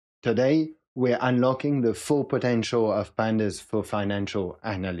Today, we're unlocking the full potential of Pandas for financial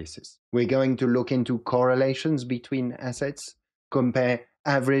analysis. We're going to look into correlations between assets, compare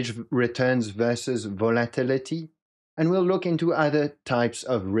average returns versus volatility, and we'll look into other types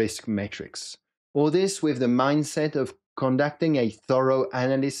of risk metrics. All this with the mindset of conducting a thorough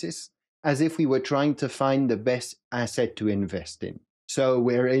analysis as if we were trying to find the best asset to invest in. So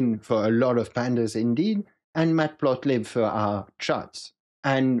we're in for a lot of Pandas indeed, and Matplotlib for our charts.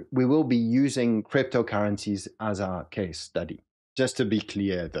 And we will be using cryptocurrencies as our case study. Just to be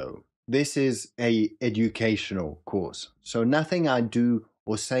clear though, this is an educational course, so nothing I do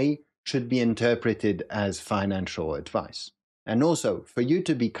or say should be interpreted as financial advice. And also, for you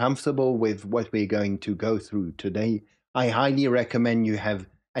to be comfortable with what we're going to go through today, I highly recommend you have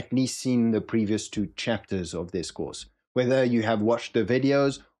at least seen the previous 2 chapters of this course. Whether you have watched the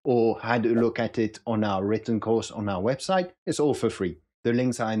videos or had a look at it on our written course on our website, it's all for free. The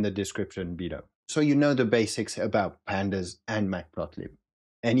links are in the description below. So you know the basics about Pandas and Matplotlib.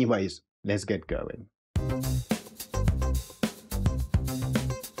 Anyways, let's get going.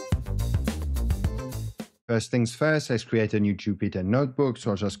 First things first, let's create a new Jupyter notebook. So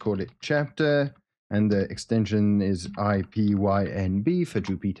I'll just call it chapter, and the extension is IPYNB for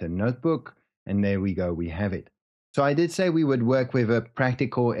Jupyter notebook. And there we go, we have it. So I did say we would work with a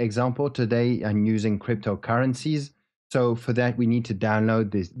practical example today and using cryptocurrencies. So for that, we need to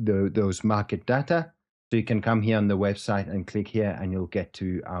download those market data. So you can come here on the website and click here and you'll get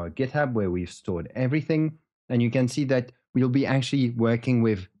to our GitHub where we've stored everything. And you can see that we'll be actually working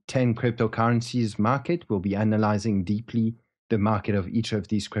with 10 cryptocurrencies market. We'll be analyzing deeply the market of each of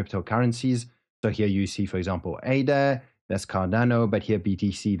these cryptocurrencies. So here you see, for example, ADA, that's Cardano, but here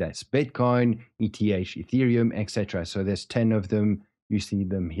BTC, that's Bitcoin, ETH, Ethereum, etc. So there's 10 of them. You see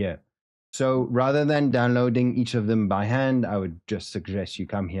them here. So rather than downloading each of them by hand, I would just suggest you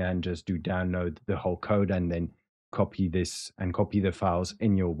come here and just do download the whole code and then copy this and copy the files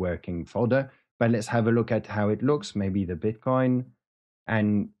in your working folder. But let's have a look at how it looks, maybe the Bitcoin.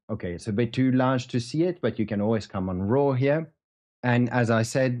 And okay, it's a bit too large to see it, but you can always come on raw here. And as I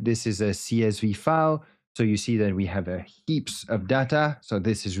said, this is a CSV file. So you see that we have a heaps of data. So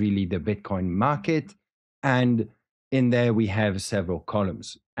this is really the Bitcoin market. And in there, we have several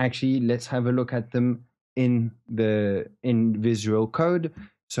columns. Actually, let's have a look at them in Visual Code.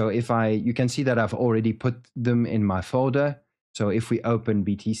 So you can see that I've already put them in my folder. So if we open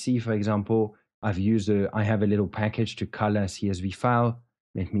BTC, for example, I have a little package to color CSV file.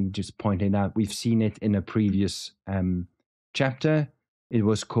 Let me just point it out. We've seen it in a previous chapter. It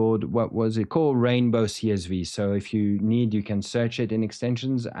was called, what was it called? Rainbow CSV. So if you need, you can search it in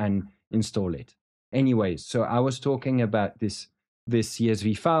extensions and install it. Anyways, so I was talking about this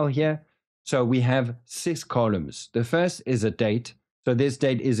CSV file here. So we have 6 columns. The first is a date. So this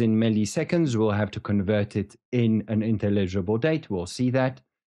date is in milliseconds. We'll have to convert it in an intelligible date. We'll see that.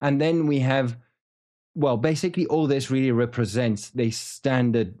 And then we have, well, basically all this really represents the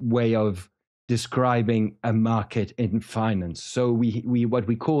standard way of describing a market in finance. So what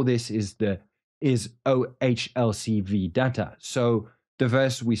we call this is OHLCV data. So the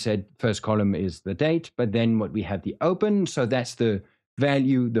first column is the date, but then what we have the open. So that's the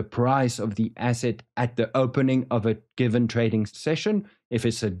value, the price of the asset at the opening of a given trading session. If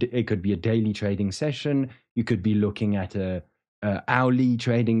it could be a daily trading session, you could be looking at hourly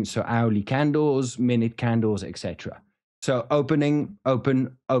trading, so hourly candles, minute candles, etc. So open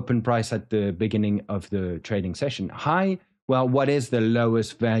price at the beginning of the trading session. High, well, what is the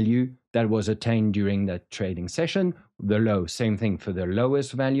lowest value that was attained during that trading session? The low, same thing for the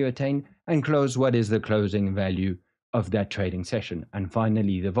lowest value attained. And close, what is the closing value of that trading session? And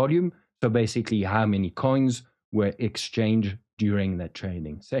finally, the volume. So basically, how many coins were exchanged during that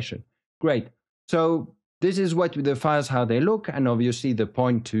trading session. Great. So this is what the files, how they look. And obviously the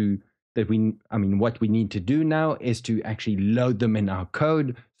point what we need to do now is to actually load them in our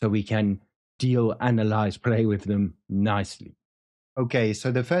code so we can deal, analyze, play with them nicely. Okay,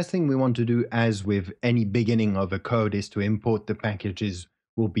 so the first thing we want to do, as with any beginning of a code, is to import the packages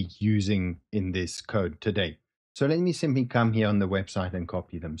we'll be using in this code today. So let me simply come here on the website and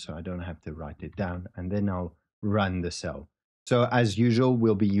copy them so I don't have to write it down, and then I'll run the cell. So as usual,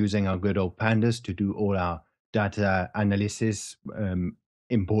 we'll be using our good old Pandas to do all our data analysis,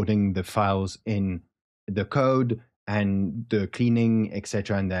 importing the files in the code and the cleaning,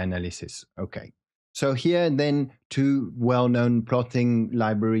 etc., and the analysis. Okay. So here then 2 well-known plotting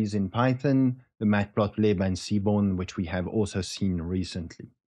libraries in Python, the Matplotlib and Seaborn, which we have also seen recently.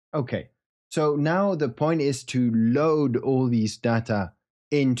 Okay, so now the point is to load all these data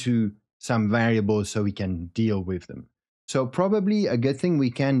into some variables so we can deal with them. So probably a good thing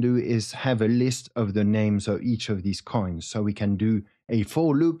we can do is have a list of the names of each of these coins. So we can do a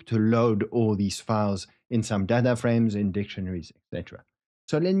for loop to load all these files in some data frames, in dictionaries, etc.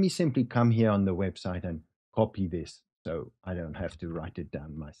 So let me simply come here on the website and copy this so I don't have to write it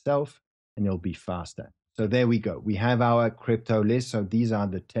down myself, and it'll be faster. So there we go. We have our crypto list. So these are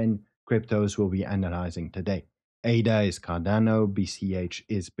the 10 cryptos we'll be analyzing today. ADA is Cardano, BCH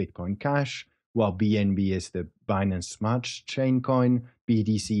is Bitcoin Cash, while BNB is the Binance Smart Chain coin,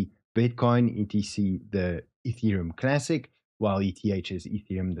 BTC Bitcoin, ETC the Ethereum Classic, while ETH is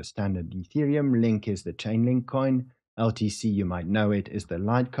Ethereum, the standard Ethereum, Link is the Chainlink coin, LTC, you might know it, is the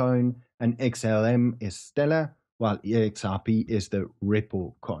Litecoin, and XLM is Stellar, while XRP is the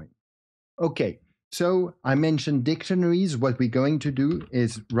Ripple coin. Okay, so I mentioned dictionaries. What we're going to do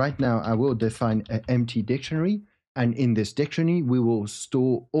is right now I will define an empty dictionary, and in this dictionary we will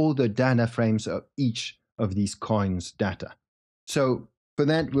store all the data frames of each of these coins data. So for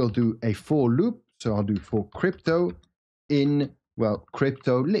that we'll do a for loop. So I'll do for crypto in, well,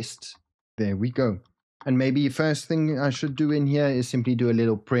 crypto list. There we go. And maybe first thing I should do in here is simply do a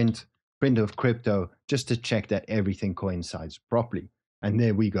little print of crypto just to check that everything coincides properly. And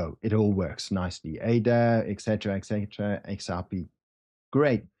there we go. It all works nicely. ADA, etc., etc., XRP.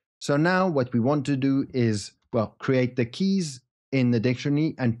 Great. So now what we want to do is, well, create the keys in the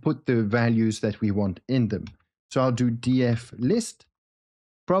dictionary and put the values that we want in them. So I'll do df list.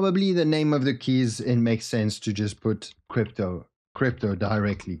 Probably the name of the keys, it makes sense to just put crypto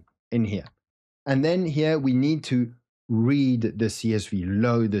directly in here. And then here we need to read the CSV,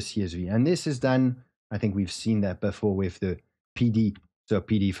 load the CSV. And this is done, I think we've seen that before with the PD. So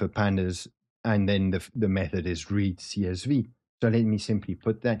PD for pandas, and then the method is read CSV. So let me simply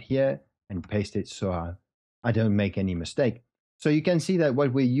put that here and paste it so I don't make any mistake. So you can see that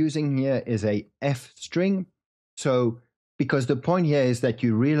what we're using here is a F string. So because the point here is that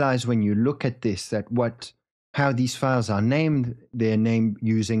you realize when you look at this that how these files are named, they're named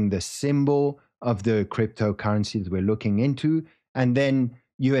using the symbol of the cryptocurrency that we're looking into, and then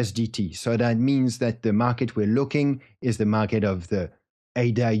USDT. So that means that the market we're looking is the market of the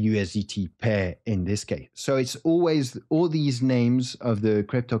ADA USDT pair in this case. So it's always, all these names of the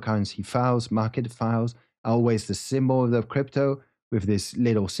cryptocurrency files, market files, are always the symbol of the crypto with this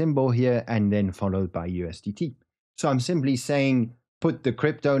little symbol here and then followed by USDT. So I'm simply saying put the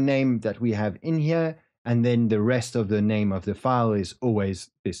crypto name that we have in here, and then the rest of the name of the file is always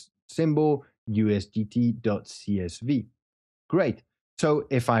this symbol, usdt.csv. Great. So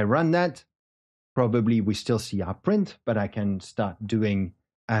if I run that, probably we still see our print, but I can start doing,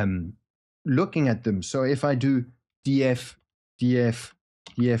 looking at them. So if I do df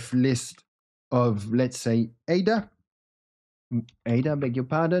list of, let's say, ADA, beg your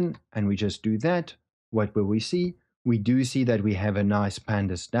pardon, and we just do that, what will we see? We do see that we have a nice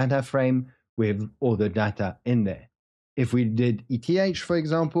pandas data frame with all the data in there. If we did ETH, for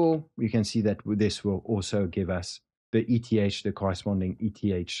example, we can see that this will also give us the ETH, the corresponding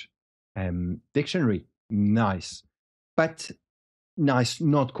ETH dictionary. Nice. But nice,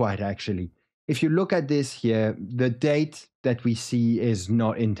 not quite actually. If you look at this here, the date that we see is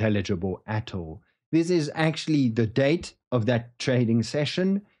not intelligible at all. This is actually the date of that trading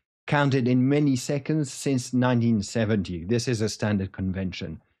session counted in milliseconds since 1970. This is a standard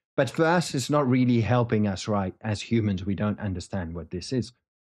convention. But for us, it's not really helping us, right? As humans, we don't understand what this is.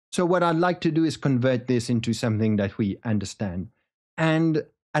 So what I'd like to do is convert this into something that we understand. And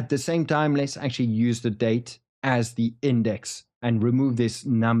at the same time, let's actually use the date as the index and remove this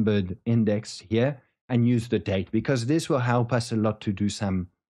numbered index here and use the date, because this will help us a lot to do some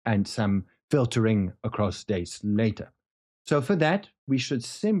filtering across dates later. So for that, we should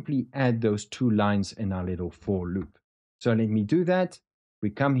simply add those two lines in our little for loop. So let me do that.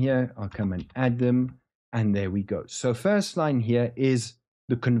 We come here, I'll come and add them, and there we go. So first line here is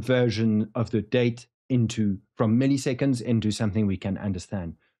the conversion of the date from milliseconds into something we can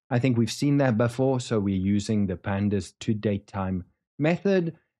understand. I think we've seen that before, so we're using the pandas to date time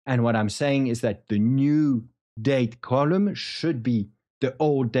method. And what I'm saying is that the new date column should be the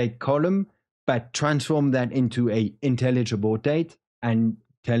old date column, but transform that into a intelligible date and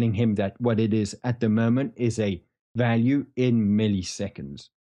telling him that what it is at the moment is a value in milliseconds.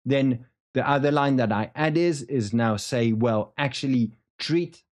 Then the other line that I add is now say, well, actually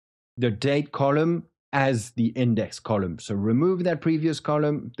treat the date column as the index column. So remove that previous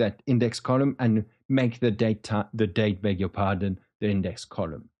column, that index column, and make the date, beg your pardon, the index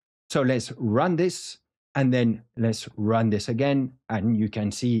column. So let's run this, and then let's run this again, and you can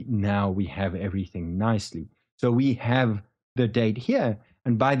see now we have everything nicely. So we have the date here,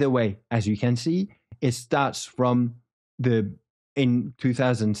 and by the way, as you can see, it starts from in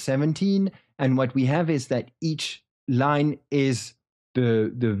 2017, and what we have is that each line is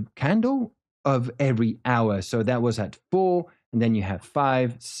the candle of every hour. So that was at 4, and then you have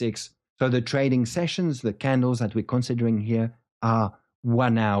 5, 6. So the trading sessions, the candles that we're considering here, are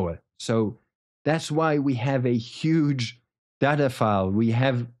 1 hour. So that's why we have a huge data file. We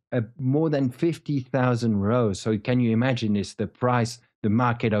have more than 50,000 rows. So can you imagine this, the price, the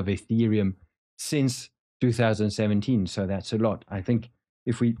market of Ethereum since 2017? So that's a lot. I think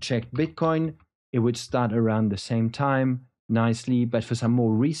if we check Bitcoin, it would start around the same time nicely. But for some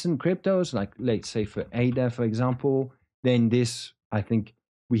more recent cryptos, like let's say for ADA, for example, then this, I think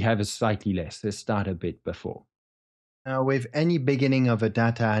we have a slightly less. They start a bit before. Now, with any beginning of a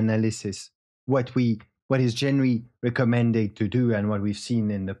data analysis, what is generally recommended to do, and what we've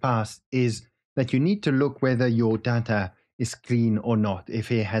seen in the past, is that you need to look whether your data is clean or not,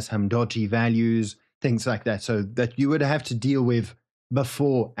 if it has some dodgy values, things like that, so that you would have to deal with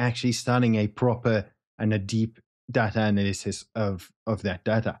before actually starting a proper and a deep data analysis of that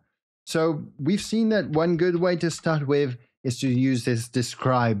data. So we've seen that one good way to start with is to use this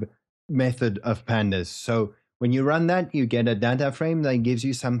describe method of Pandas. So when you run that, you get a data frame that gives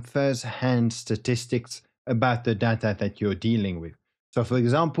you some first-hand statistics about the data that you're dealing with. So for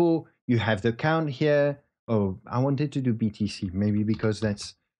example, you have the count here. Oh, I wanted to do BTC, maybe because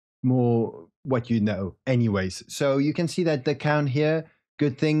that's more what you know anyways. So you can see that the count here,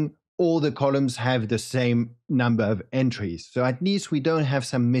 good thing, all the columns have the same number of entries. So at least we don't have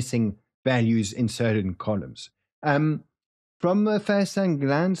some missing values in certain columns. From a first-hand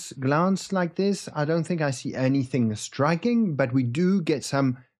glance like this, I don't think I see anything striking, but we do get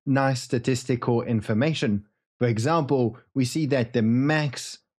some nice statistical information. For example, we see that the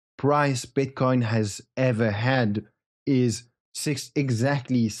max price Bitcoin has ever had is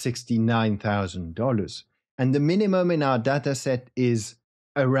exactly $69,000. And the minimum in our data set is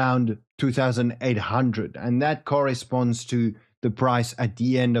around 2,800. And that corresponds to the price at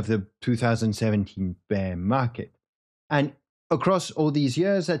the end of the 2017 bear market. And across all these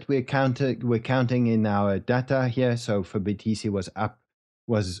years that we're counting in our data here, so for BTC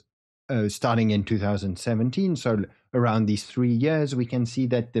was starting in 2017. So around these 3 years, we can see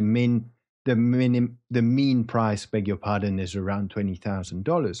that the mean price, beg your pardon, is around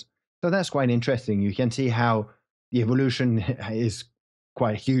 $20,000. So that's quite interesting. You can see how the evolution is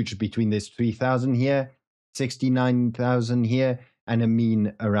quite huge between this 3,000 here, 69,000 here, and a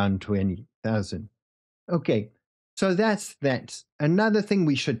mean around 20,000. Okay. So that's that. Another thing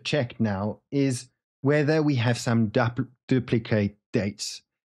we should check now is whether we have some duplicate dates,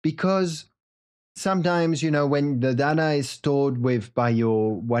 because sometimes, when the data is stored by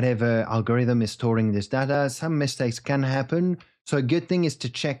your whatever algorithm is storing this data, some mistakes can happen. So a good thing is to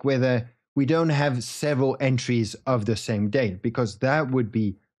check whether we don't have several entries of the same date, because that would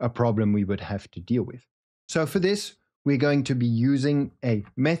be a problem we would have to deal with. So for this, we're going to be using a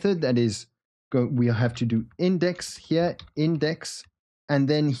method that is we'll have to do index here, index, and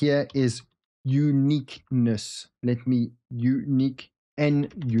then here is uniqueness. Unique.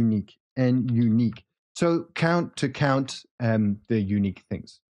 So count to count the unique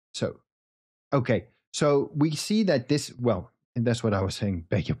things. So, okay. So we see that this, and that's what I was saying,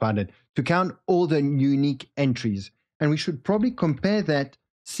 beg your pardon, to count all the unique entries. And we should probably compare that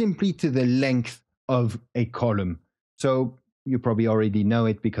simply to the length of a column. So you probably already know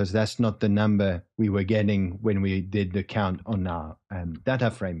it because that's not the number we were getting when we did the count on our data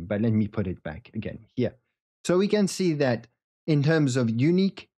frame. But let me put it back again here. So we can see that in terms of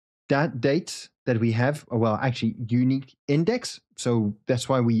unique dates that we have, actually unique index. So that's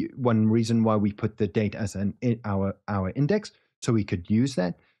why one reason why we put the date as our index, so we could use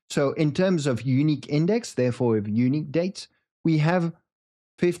that. So in terms of unique index, therefore of unique dates, we have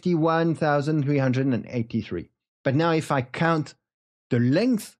 51,383. But now if I count the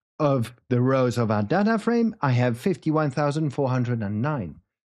length of the rows of our data frame, I have 51,409.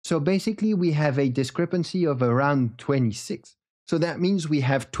 So basically we have a discrepancy of around 26. So that means we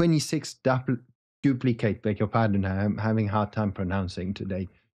have 26 duplicate, beg your pardon, I'm having a hard time pronouncing today,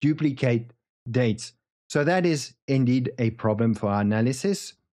 duplicate dates. So that is indeed a problem for our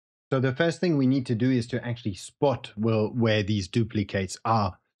analysis. So the first thing we need to do is to actually spot where these duplicates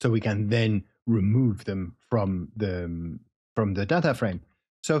are, so we can then remove them from the data frame.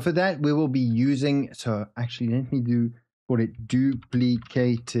 So for that, we will be using, so actually let me call it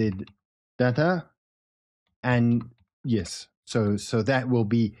duplicated data. And yes, so that will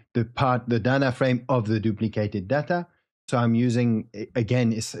be the data frame of the duplicated data. So I'm using,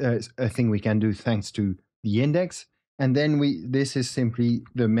 again, it's a thing we can do thanks to the index. And then this is simply,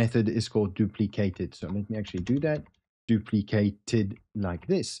 the method is called duplicated. So let me actually do that. duplicated like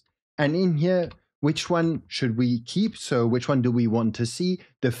this. And in here, which one should we keep? So which one do we want to see?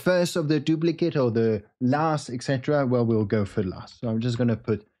 The first of the duplicate or the last, etc.? Well, we'll go for last. So I'm just going to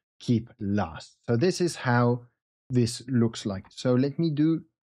put keep last. So this is how this looks like. So let me do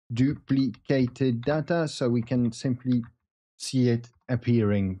duplicated data so we can simply see it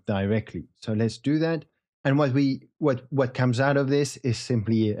appearing directly. So let's do that. And what comes out of this is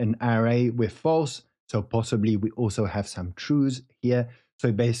simply an array with false. So possibly we also have some trues here.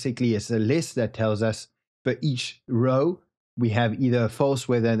 So basically it's a list that tells us for each row, we have either a false,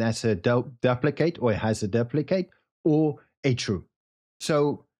 whether that's a duplicate or it has a duplicate, or a true.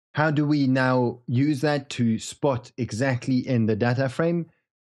 So how do we now use that to spot exactly in the data frame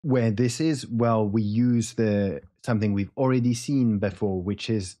where this is? Well, we use something we've already seen before, which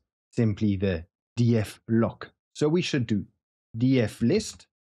is simply the df lock. So we should do df list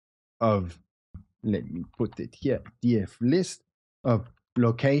of, let me put it here, df list of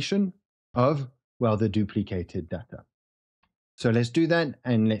location of, well, the duplicated data. So let's do that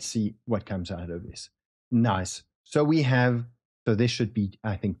and let's see what comes out of this. Nice. So we have, so this should be,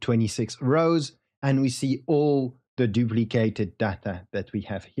 I think, 26 rows, and we see all the duplicated data that we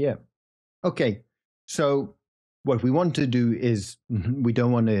have here. Okay, so what we want to do is we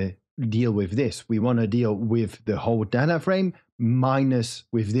don't want to deal with this. We want to deal with the whole data frame minus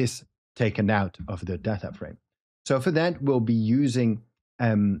with this taken out of the data frame. So for that, we'll be using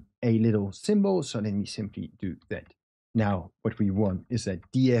a little symbol. So let me simply do that. Now, what we want is that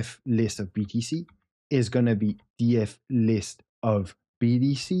df list of BTC is going to be df list of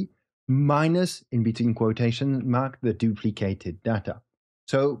BTC minus, in between quotation mark, the duplicated data.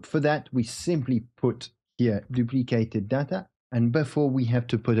 So for that, we simply put here duplicated data, and before we have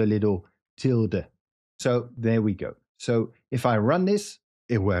to put a little tilde. So there we go. So if I run this,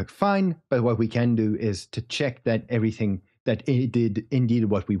 it worked fine, but what we can do is to check that everything, that it did indeed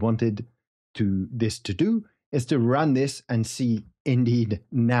what we wanted this to do, is to run this and see indeed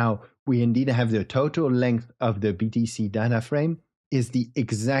now we indeed have the total length of the BTC data frame is the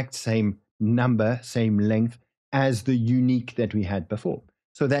exact same number, same length as the unique that we had before.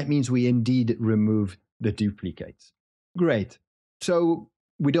 So that means we indeed remove the duplicates. Great. So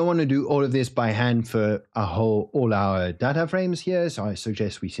we don't want to do all of this by hand for all our data frames here. So I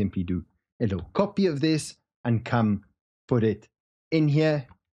suggest we simply do a little copy of this and come put it in here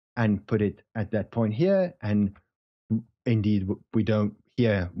and put it at that point here. And indeed, we don't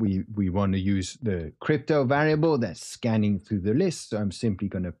here, we want to use the crypto variable that's scanning through the list. So I'm simply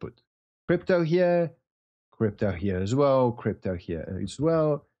going to put crypto here as well, crypto here as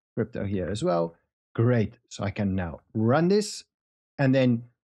well, crypto here as well. Great. So I can now run this, and then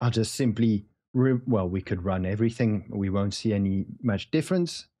I'll just simply, well, we could run everything. We won't see any much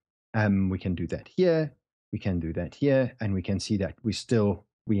difference. We can do that here. We can do that here. And we can see that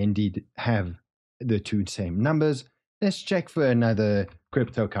we indeed have the two same numbers. Let's check for another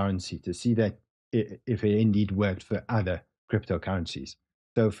cryptocurrency to see that if it indeed worked for other cryptocurrencies.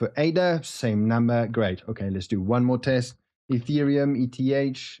 So for ADA, same number. Great. Okay, let's do one more test. Ethereum,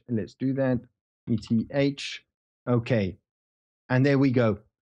 ETH. Let's do that. ETH. Okay. And there we go.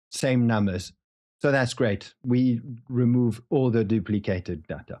 Same numbers. So that's great. We remove all the duplicated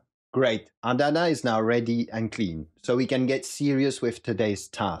data. Great. Our data is now ready and clean. So we can get serious with today's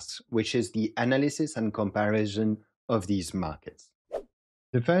task, which is the analysis and comparison of these markets.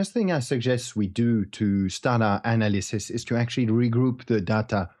 The first thing I suggest we do to start our analysis is to actually regroup the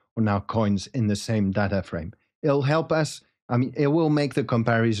data on our coins in the same data frame. It'll help us, it will make the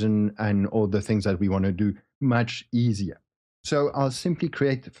comparison and all the things that we want to do much easier. So I'll simply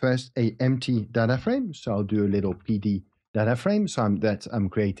create first an empty data frame. So I'll do a little PD data frame. So I'm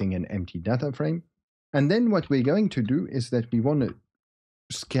creating an empty data frame. And then what we're going to do is that we want to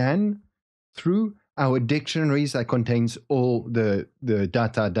scan through our dictionaries that contains all the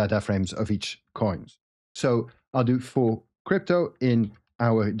data frames of each coins. So I'll do for crypto in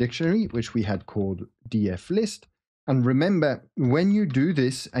our dictionary, which we had called df list. And remember, when you do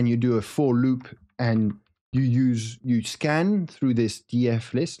this and you do a for loop and you scan through this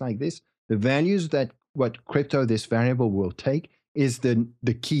df list like this, the values that what crypto, this variable, will take is the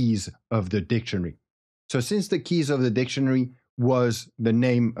keys of the dictionary. So since the keys of the dictionary was the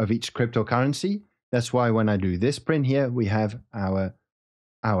name of each cryptocurrency, that's why when I do this print here, we have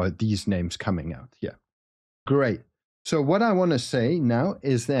these names coming out here. Great. So what I want to say now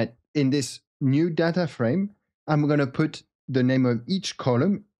is that in this new data frame, I'm going to put the name of each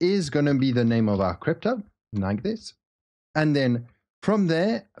column is going to be the name of our crypto, like this. And then from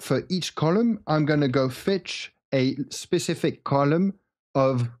there, for each column, I'm going to go fetch a specific column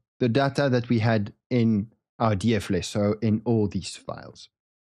of the data that we had in our DF list, so in all these files.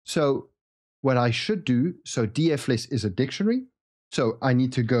 So what I should do, so DF list is a dictionary. So I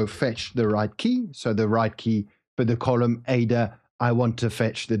need to go fetch the right key. So the right key for the column ADA, I want to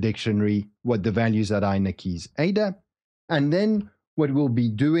fetch the dictionary, what the values that are in the keys ADA. And then what we'll be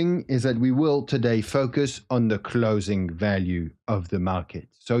doing is that we will today focus on the closing value of the market.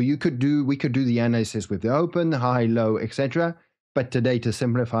 So we could do the analysis with the open, high, low, etc. But today, to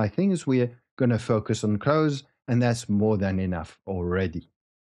simplify things, we're going to focus on close, and that's more than enough already.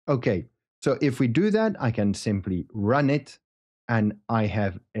 Okay, so if we do that, I can simply run it, and I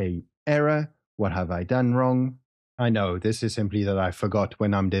have a error. What have I done wrong? I know, this is simply that I forgot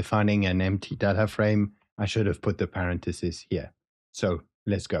when I'm defining an empty data frame, I should have put the parenthesis here. So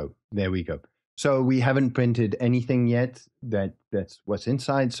let's go. There we go. So we haven't printed anything yet. That's what's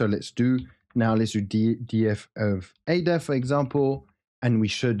inside. So let's do DF of ADA, for example, and we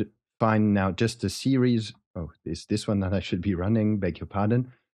should find now just a series. Oh, this one that I should be running, beg your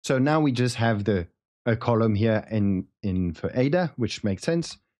pardon. So now we just have a column here in for ADA, which makes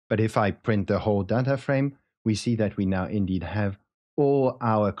sense. But if I print the whole data frame, we see that we now indeed have all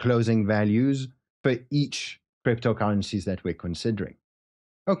our closing values for each cryptocurrencies that we're considering.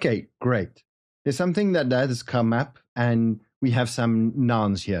 Okay, great. There's something that does come up, and we have some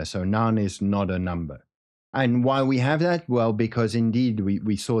nouns here. So noun is not a number. And why we have that? Well, because indeed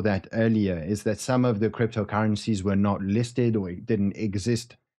we saw that earlier, is that some of the cryptocurrencies were not listed or didn't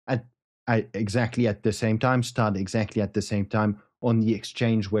exist at exactly at the same time, start exactly at the same time on the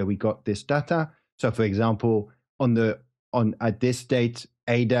exchange where we got this data. So, for example, at this date,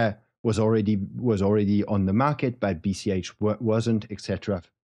 ADA was already on the market, but BCH wasn't, etc.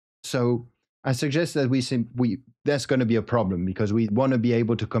 So, I suggest that that's going to be a problem because we want to be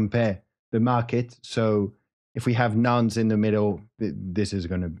able to compare the market. So, if we have nouns in the middle, this is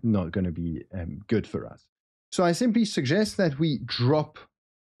not going to be good for us. So, I simply suggest that we drop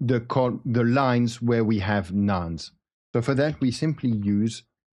the lines where we have nouns. So for that, we simply use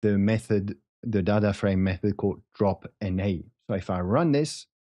the data frame method called drop NA. So if I run this,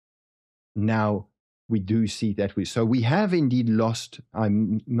 now we do see that we have indeed lost,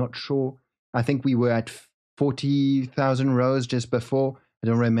 I'm not sure, I think we were at 40,000 rows just before, I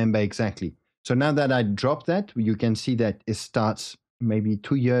don't remember exactly. So now that I dropped that, you can see that it starts maybe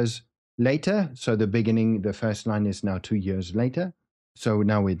 2 years later. So the first line is now 2 years later. So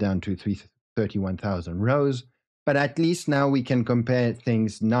now we're down to 31,000 rows, but at least now we can compare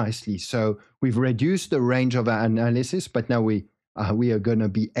things nicely. So we've reduced the range of our analysis, but now we are going to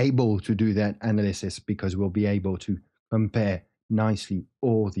be able to do that analysis because we'll be able to compare nicely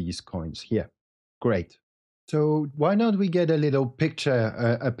all these coins here. Great. So why not we get a little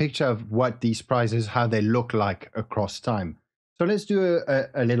picture, a picture of what these prices, how they look like across time. So let's do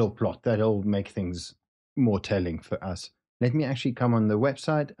a little plot that'll make things more telling for us. Let me actually come on the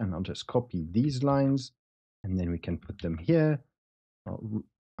website and I'll just copy these lines and then we can put them here. I'll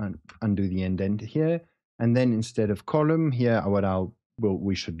undo the indent here. And then instead of column here,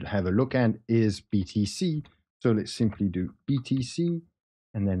 we should have a look at is BTC. So let's simply do BTC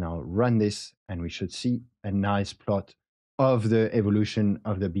and then I'll run this and we should see a nice plot of the evolution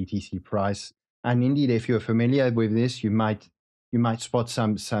of the BTC price. And indeed, if you're familiar with this, you might spot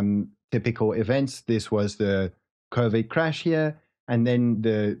some typical events. This was the COVID crash here, and then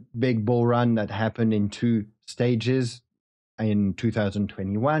the big bull run that happened in 2 stages in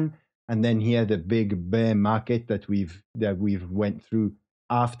 2021, and then here the big bear market that we've went through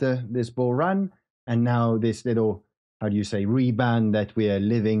after this bull run, and now this little, how do you say, rebound that we are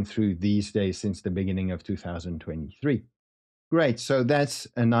living through these days since the beginning of 2023. Great, so that's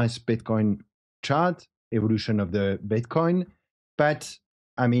a nice Bitcoin chart, evolution of the Bitcoin, but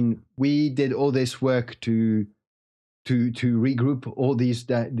I mean, we did all this work to regroup all these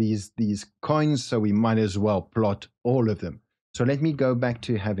coins, so we might as well plot all of them. So let me go back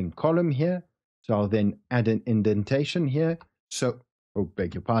to having column here. So I'll then add an indentation here. So, oh,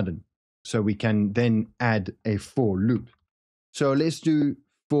 beg your pardon. So we can then add a for loop. So let's do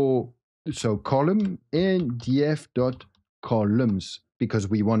column in df.columns because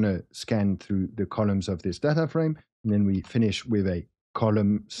we want to scan through the columns of this data frame. And then we finish with a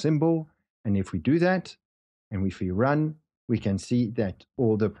column symbol. And if we do that, and if we run, we can see that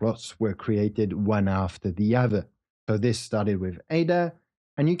all the plots were created one after the other. So this started with ADA.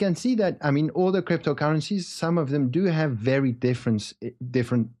 And you can see that, I mean, all the cryptocurrencies, some of them do have very different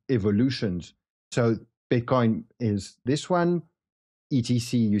evolutions. So Bitcoin is this one.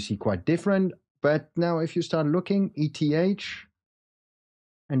 ETC, you see quite different. But now if you start looking, ETH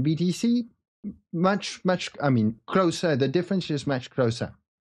and BTC, much, I mean, closer. The difference is much closer,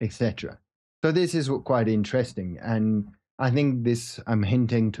 etc. So this is quite interesting. And I think this, I'm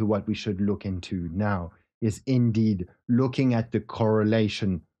hinting to what we should look into now, is indeed looking at the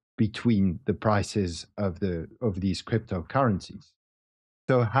correlation between the prices of these cryptocurrencies.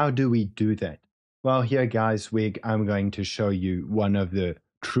 So how do we do that? Well, here, guys, I'm going to show you one of the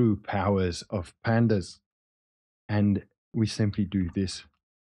true powers of Pandas. And we simply do this.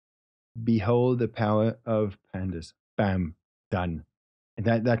 Behold the power of Pandas. Bam, done. And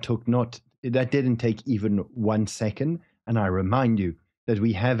that didn't take even 1 second. And I remind you that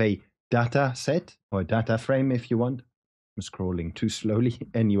we have a data set, or data frame if you want. I'm scrolling too slowly.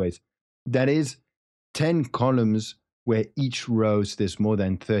 Anyways, that is 10 columns where each rows there's more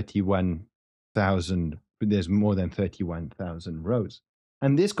than 31,000 rows.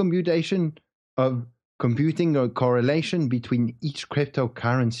 And this computation of computing a correlation between each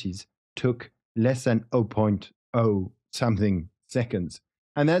cryptocurrencies took less than 0.0 something seconds.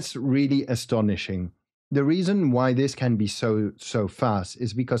 And that's really astonishing. The reason why this can be so fast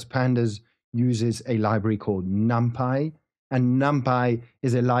is because Pandas uses a library called NumPy, and NumPy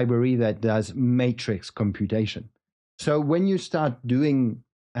is a library that does matrix computation. So when you start doing,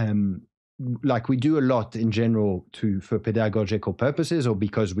 like we do a lot in general for pedagogical purposes, or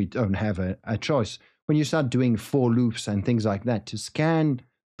because we don't have a choice, when you start doing for loops and things like that to scan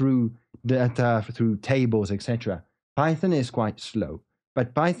through data, through tables, etc., Python is quite slow.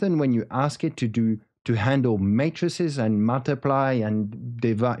 But Python, when you ask it to handle matrices and multiply and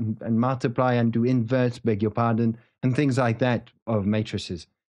divide and multiply and do inverse, beg your pardon, and things like that of matrices,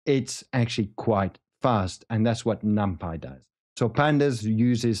 it's actually quite fast. And that's what NumPy does. So Pandas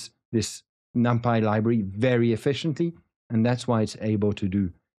uses this NumPy library very efficiently. And that's why it's able to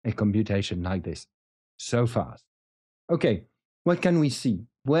do a computation like this so fast. Okay, what can we see?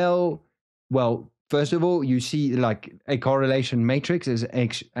 Well, first of all, you see like a correlation matrix is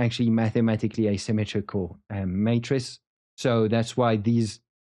actually mathematically asymmetrical matrix. So that's why these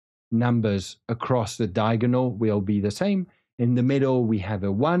numbers across the diagonal will be the same. In the middle, we have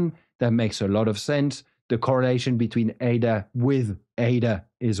a 1. That makes a lot of sense. The correlation between ADA with ADA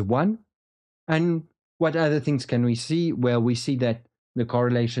is 1. And what other things can we see? Well, we see that the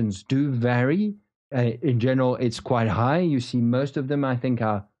correlations do vary. In general, it's quite high. You see most of them, I think,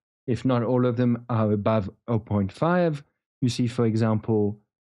 are, if not all of them, are above 0.5. You see, for example,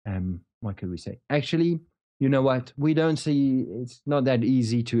 what could we say? Actually, you know what? We don't see, it's not that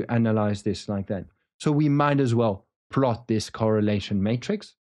easy to analyze this like that. So we might as well plot this correlation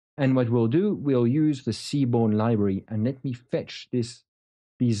matrix. And what we'll do, we'll use the Seaborn library. And let me fetch these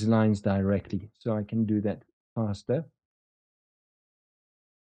lines directly so I can do that faster.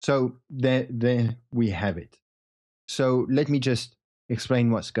 So there we have it. So let me just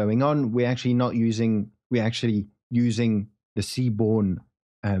explain what's going on. We're actually using the Seaborn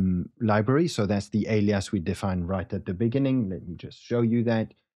library. So that's the alias we defined right at the beginning. Let me just show you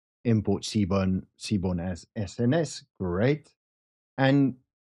that. Import Seaborn as SNS. Great. And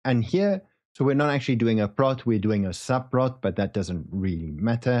here, so we're not actually doing a plot, we're doing a subplot, but that doesn't really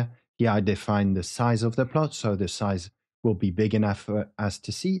matter. Here I define the size of the plot, so the size will be big enough for us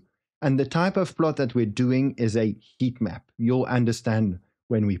to see. And the type of plot that we're doing is a heat map. You'll understand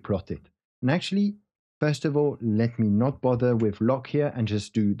when we plot it. And actually, first of all, let me not bother with log here and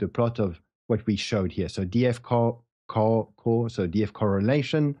just do the plot of what we showed here. So df core, so df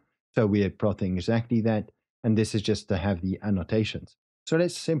correlation. So we're plotting exactly that. And this is just to have the annotations. So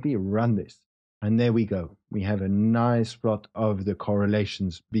let's simply run this. And there we go. We have a nice plot of the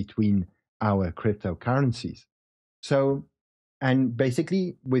correlations between our cryptocurrencies. So, and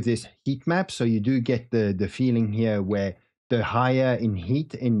basically with this heat map, so you do get the feeling here where the higher in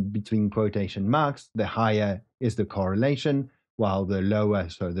heat, in between quotation marks, the higher is the correlation, while the lower,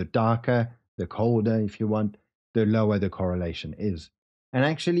 so the darker, the colder if you want, the lower the correlation is. And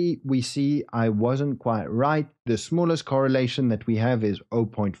actually, we see I wasn't quite right. The smallest correlation that we have is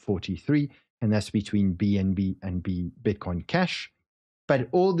 0.43, and that's between BNB and Bitcoin Cash. But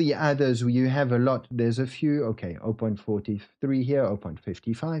all the others, you have a lot. There's a few, okay, 0.43 here,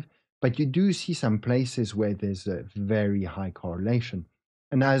 0.55. But you do see some places where there's a very high correlation.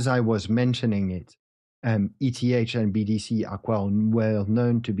 And as I was mentioning it, ETH and BTC are quite well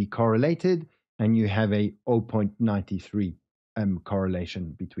known to be correlated, and you have a 0.93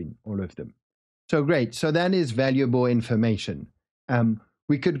 correlation between all of them. So great. So that is valuable information.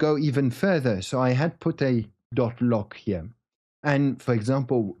 We could go even further. So I had put a .log here. And for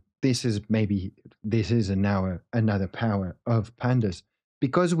example, this is now another power of Pandas,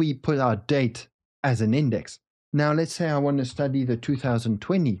 because we put our date as an index. Now, let's say I want to study the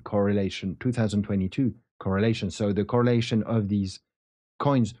 2020 correlation, 2022 correlation. So the correlation of these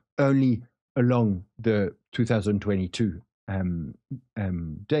coins only along the 2022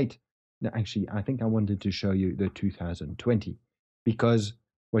 date. No, actually, I think I wanted to show you the 2020 because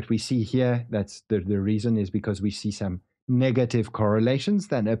what we see here, that's the reason is because we see some negative correlations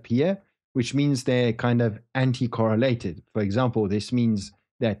that appear, which means they're kind of anti-correlated. For example, this means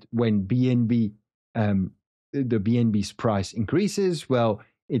that when BNB, the BNB's price increases, well,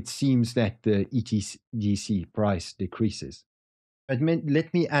 it seems that the ETC price decreases. But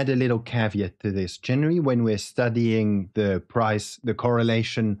let me add a little caveat to this. Generally, when we're studying the price, the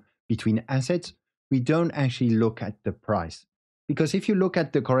correlation between assets, we don't actually look at the price. Because if you look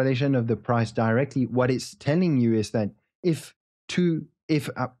at the correlation of the price directly, what it's telling you is that if two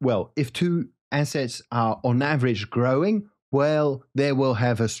assets are on average growing, well, they will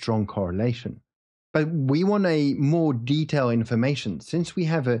have a strong correlation. But we want a more detailed information. Since we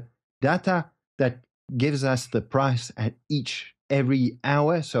have a data that gives us the price at every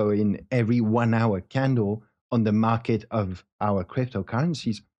hour, so in every 1 hour candle on the market of our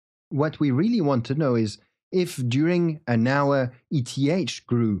cryptocurrencies, what we really want to know is if during an hour ETH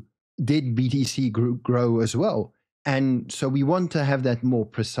grew, did BTC grow as well? And so we want to have that more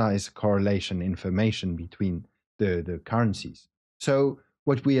precise correlation information between the currencies. So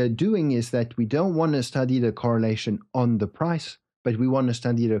what we are doing is that we don't want to study the correlation on the price, but we want to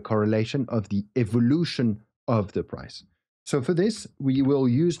study the correlation of the evolution of the price. So for this, we will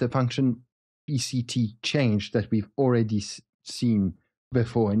use the function PCT change that we've already seen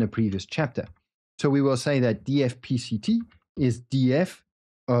before in a previous chapter. So we will say that dfPCT is df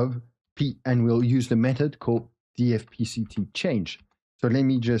of p, and we'll use the method called dfPCT change. So let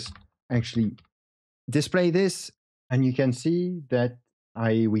me just actually display this, and you can see that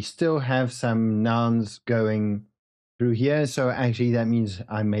we still have some nouns going through here. So actually that means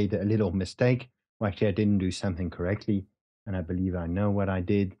I made a little mistake. Well, actually I didn't do something correctly, and I believe I know what I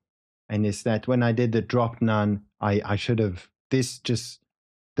did. And it's that when I did the drop none, I should have,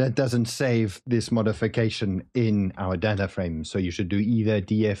 that doesn't save this modification in our data frame. So you should do either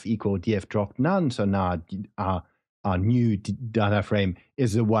df equal df drop none. So now our new data frame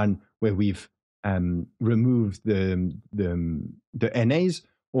is the one where we've removed the NAs,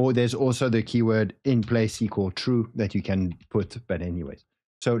 or there's also the keyword in place equal true that you can put, but anyways.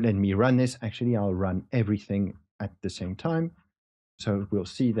 So let me run this. Actually, I'll run everything at the same time. So we'll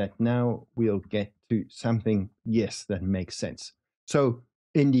see that now we'll get to something, yes, that makes sense. So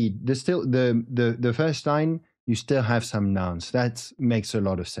indeed, the first line, you still have some nouns. That makes a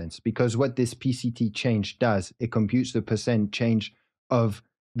lot of sense because what this PCT change does, it computes the percent change of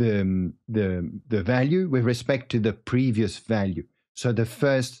the value with respect to the previous value. So the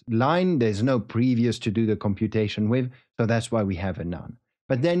first line, there's no previous to do the computation with, so that's why we have a noun.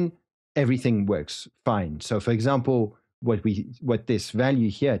 But then everything works fine. So for example, what this value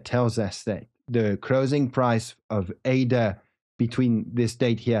here tells us that the closing price of ADA between this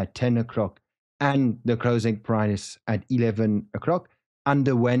date here at 10 o'clock and the closing price at 11 o'clock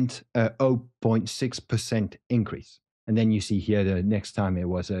underwent a 0.6% increase. And then you see here the next time it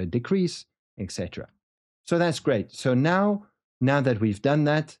was a decrease, etc. So that's great. So now that we've done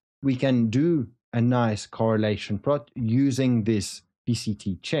that, we can do a nice correlation plot using this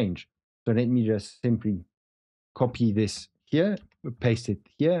PCT change. So let me just simply copy this here, paste it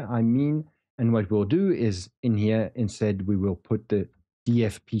here, and what we'll do is in here, instead, we will put the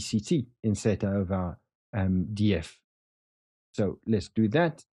dfPCT instead of our df. So let's do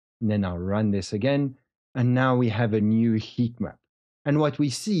that. And then I'll run this again. And now we have a new heat map. And what we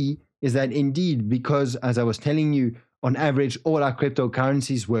see is that indeed, because as I was telling you, on average, all our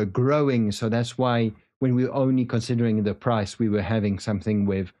cryptocurrencies were growing. So that's why when we were only considering the price, we were having something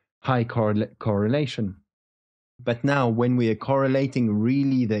with high correlation. But now when we are correlating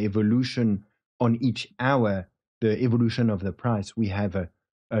really the evolution on each hour, the evolution of the price, we have a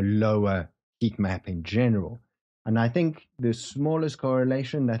lower heat map in general. And I think the smallest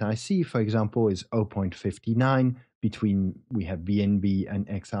correlation that I see, for example, is 0.59 between we have BNB and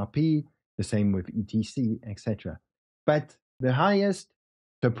XRP, the same with ETC, etc. But the highest,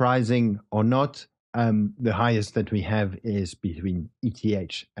 surprising or not, the highest that we have is between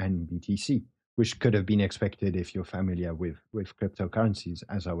ETH and BTC, which could have been expected if you're familiar with cryptocurrencies.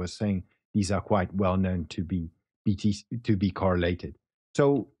 As I was saying, these are quite well known to be correlated.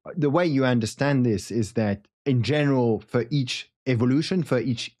 So the way you understand this is that in general, for each evolution, for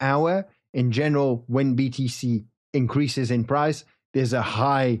each hour, in general, when BTC increases in price, there's a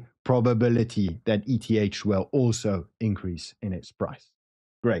high probability that ETH will also increase in its price.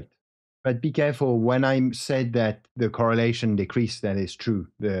 Great. But be careful, when I said that the correlation decreased, that is true.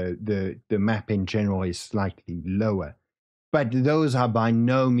 The map in general is slightly lower. But those are by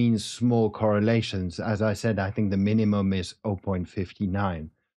no means small correlations. As I said, I think the minimum is 0.59.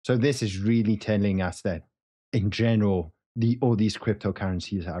 So this is really telling us that in general, all these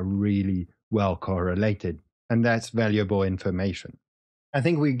cryptocurrencies are really well correlated. And that's valuable information. I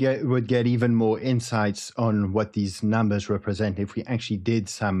think we would get even more insights on what these numbers represent if we actually did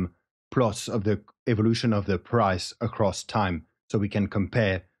some plots of the evolution of the price across time. So we can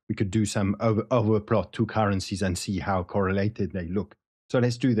compare, we could do some overplot two currencies and see how correlated they look. So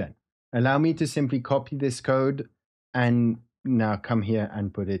let's do that. Allow me to simply copy this code and now come here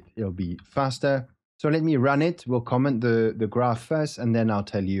and put it, it'll be faster. So let me run it. We'll comment the graph first, and then I'll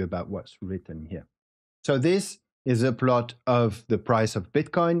tell you about what's written here. So this is a plot of the price of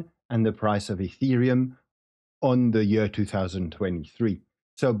Bitcoin and the price of Ethereum on the year 2023.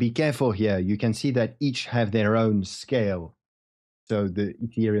 So be careful here. You can see that each have their own scale. So the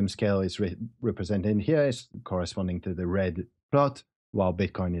Ethereum scale is represented here, is corresponding to the red plot, while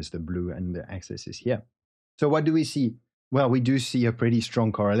Bitcoin is the blue and the axis is here. So what do we see? Well, we do see a pretty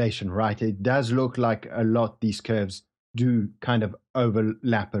strong correlation, right? It does look like a lot, these curves do kind of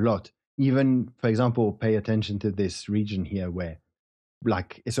overlap a lot. Even, for example, pay attention to this region here where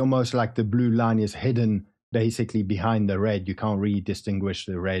like it's almost like the blue line is hidden basically behind the red. You can't really distinguish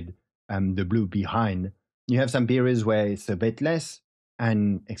the red and the blue behind. You have some periods where it's a bit less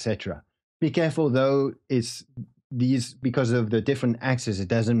and etc. Be careful though, it's these because of the different axes, it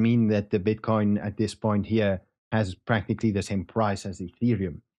doesn't mean that the Bitcoin at this point here has practically the same price as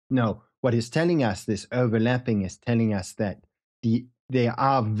Ethereum. No, what is telling us, this overlapping is telling us that they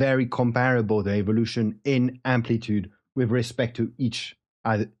are very comparable, the evolution in amplitude with respect to each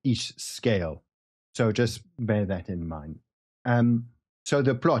scale. So just bear that in mind. So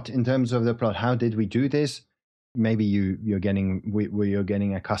the plot, in terms of the plot, how did we do this? Maybe you're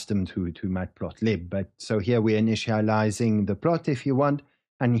getting accustomed to matplotlib, but so here we're initializing the plot if you want,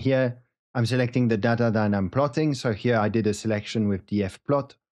 and here I'm selecting the data that I'm plotting. So here I did a selection with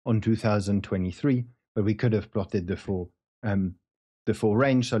dfplot on 2023, but we could have plotted the full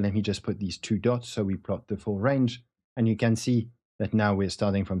range. So let me just put these two dots so we plot the full range, and you can see that now we're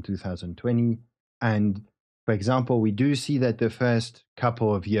starting from 2020. And for example, we do see that the first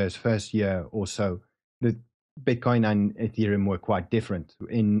couple of years, first year or so, the Bitcoin and Ethereum were quite different.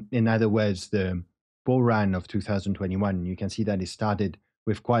 In other words, the bull run of 2021, you can see that it started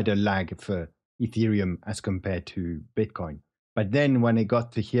with quite a lag for Ethereum as compared to Bitcoin. But then when it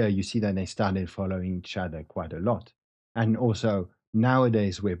got to here, you see that they started following each other quite a lot. And also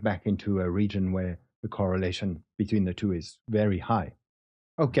nowadays, we're back into a region where the correlation between the two is very high.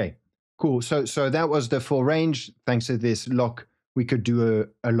 Okay, cool. So that was the full range. Thanks to this lock, we could do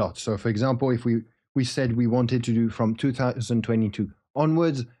a lot. So for example, if we said we wanted to do from 2022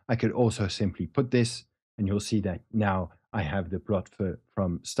 onwards, I could also simply put this, and you'll see that now I have the plot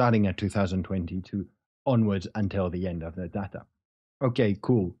from starting at 2022 onwards until the end of the data. Okay,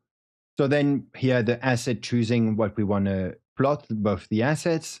 cool. So then here the asset, choosing what we want to plot, both the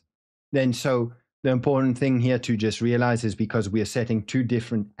assets. Then so the important thing here to just realize is because we are setting two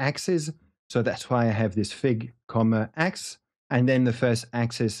different axes. So that's why I have this fig, x, and then the first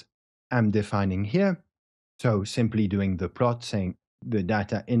axis I'm defining here. So simply doing the plot, saying the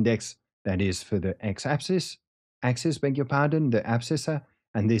data index that is for the x-axis, beg your pardon, the abscissa,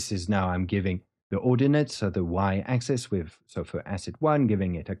 and this is now I'm giving the ordinates, so the y-axis so for asset 1,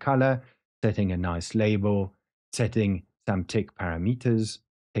 giving it a color, setting a nice label, setting some tick parameters,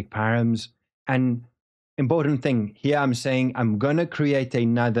 tick params, and important thing here, I'm saying I'm going to create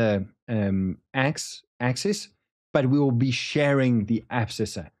another axis, but we will be sharing the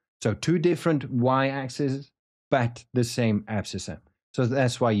abscissa. So two different y-axes, but the same abscissa. So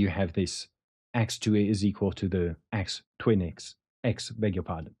that's why you have this x2 is equal to the x twin x, beg your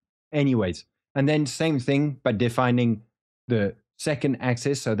pardon. Anyways, and then same thing, but defining the second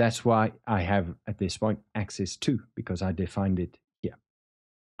axis. So that's why I have at this point axis 2, because I defined it here.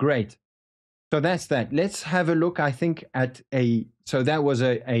 Great. So that's that. Let's have a look, I think, at so that was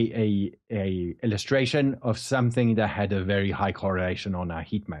a illustration of something that had a very high correlation on our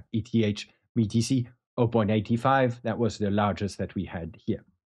heat map. ETH BTC 0.85, that was the largest that we had here.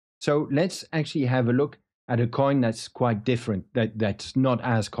 So let's actually have a look at a coin that's quite different, that's not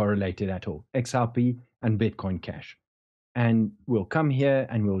as correlated at all, XRP and Bitcoin Cash. And we'll come here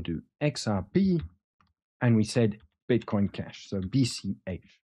and we'll do XRP, and we said Bitcoin Cash, so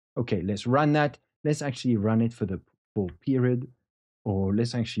BCH. Okay, let's run that. Let's actually run it for the full period, or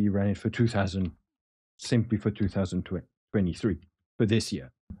let's actually run it for simply for 2023, for this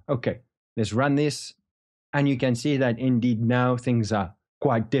year. Okay, let's run this. And you can see that indeed now things are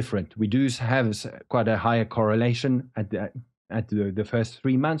quite different. We do have quite a higher correlation at the first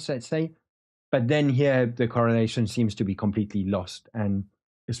 3 months, let's say. But then here, the correlation seems to be completely lost. And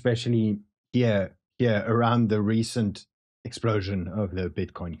especially here around the recent explosion of the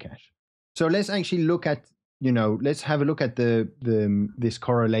Bitcoin Cash. So let's actually look at, let's have a look at this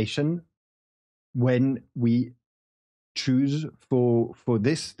correlation when we choose for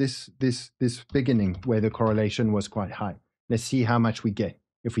this beginning where the correlation was quite high. Let's see how much we get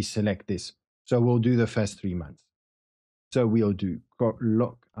if we select this. So we'll do the first 3 months. So we'll do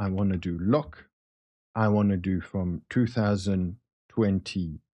lock. I want to do lock. I want to do from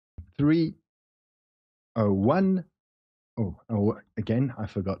 2023 01. Oh, again, I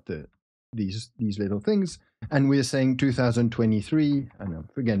forgot these little things. And we're saying 2023, and I'm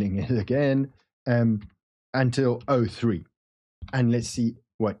forgetting it again, until 03. And let's see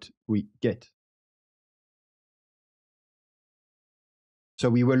what we get. So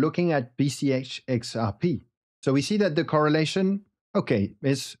we were looking at BCH XRP. So we see that the correlation,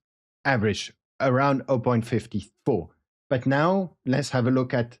 is average around 0.54. But now let's have a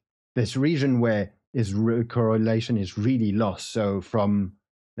look at this region where correlation is really lost. So from,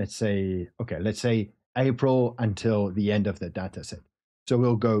 let's say April until the end of the data set. So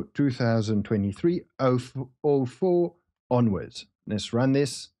we'll go 2023, 04 onwards. Let's run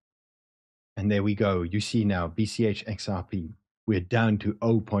this. And there we go. You see now BCH XRP. We're down to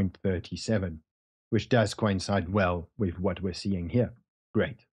 0.37, which does coincide well with what we're seeing here.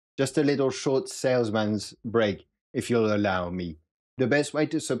 Great. Just a little short salesman's break, if you'll allow me. The best way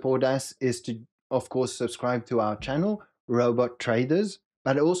to support us is to, of course, subscribe to our channel, Robot Traders,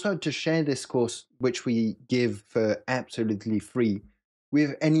 but also to share this course, which we give for absolutely free,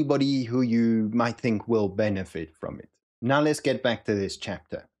 with anybody who you might think will benefit from it. Now let's get back to this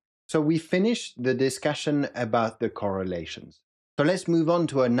chapter. So we finished the discussion about the correlations. So let's move on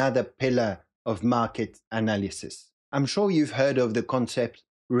to another pillar of market analysis. I'm sure you've heard of the concept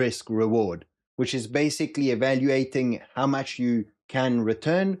risk reward, which is basically evaluating how much you can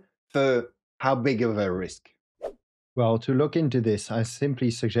return for how big of a risk. Well, to look into this, I simply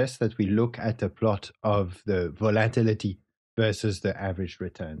suggest that we look at a plot of the volatility versus the average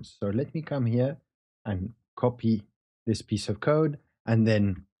returns. So let me come here and copy this piece of code, and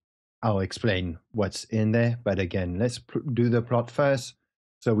then I'll explain what's in there. But again, let's do the plot first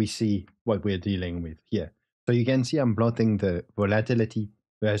so we see what we're dealing with here. So you can see I'm plotting the volatility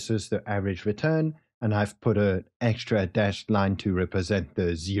versus the average return, and I've put an extra dashed line to represent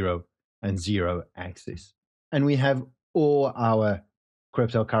the 0 and 0 axis. And we have all our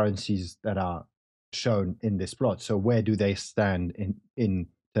cryptocurrencies that are shown in this plot. So where do they stand in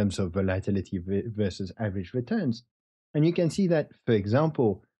terms of volatility versus average returns? And you can see that, for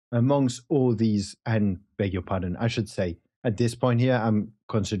example, amongst all these, and beg your pardon, I should say, at this point here, I'm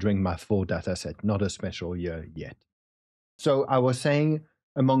considering my full data set, not a special year yet. So I was saying,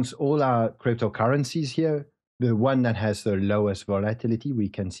 amongst all our cryptocurrencies here, the one that has the lowest volatility, we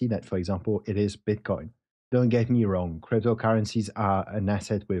can see that, for example, it is Bitcoin. Don't get me wrong, cryptocurrencies are an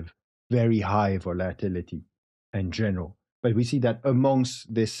asset with very high volatility in general. But we see that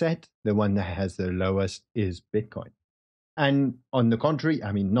amongst this set, the one that has the lowest is Bitcoin. And on the contrary,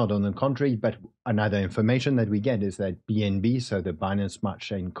 I mean, not on the contrary, but another information that we get is that BNB, so the Binance Smart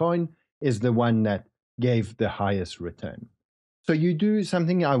Chain coin, is the one that gave the highest return. So you do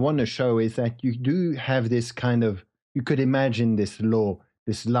something I want to show is that you do have this kind of, you could imagine this law,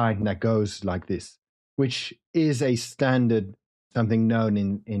 this line that goes like this, which is a standard, something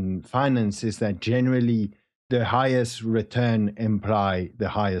known in finance, is that generally the highest return imply the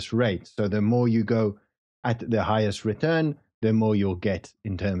highest rate. So the more you go at the highest return, the more you'll get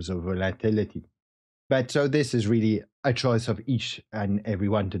in terms of volatility. But so this is really a choice of each and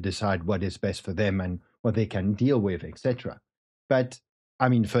everyone to decide what is best for them and what they can deal with, etc. But I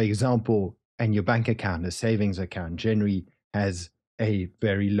mean, for example, in your bank account, a savings account generally has a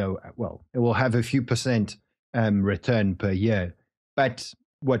very low, well, it will have a few percent return per year. But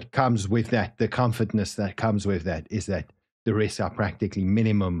what comes with that, the comfortness that comes with that, is that the risks are practically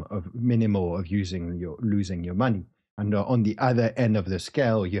minimal of losing your money. And on the other end of the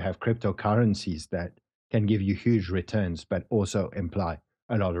scale, you have cryptocurrencies that can give you huge returns, but also imply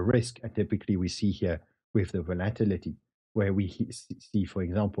a lot of risk. And typically we see here with the volatility, where we see, for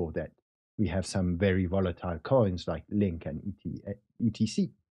example, that we have some very volatile coins like Link and ETC.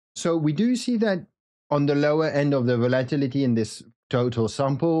 So we do see that on the lower end of the volatility in this total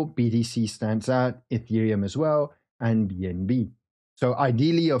sample, BTC stands out, Ethereum as well, and BNB. So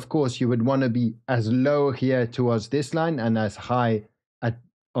ideally, of course, you would want to be as low here towards this line and as high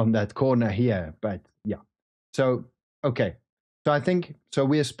on that corner here. But yeah, so, okay. So I think so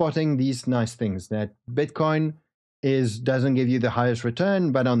we're spotting these nice things that Bitcoin doesn't give you the highest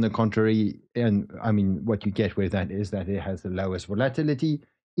return, but on the contrary, and I mean what you get with that is that it has the lowest volatility.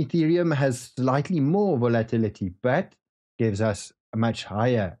 Ethereum has slightly more volatility, but gives us a much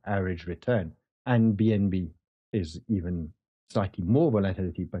higher average return. And BNB is even slightly more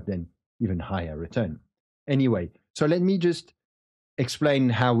volatility, but then even higher return. Anyway, so let me just explain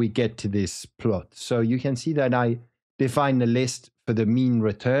how we get to this plot. So you can see that I define the list for the mean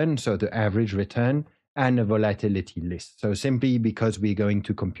return, so the average return, and a volatility list. So simply because we're going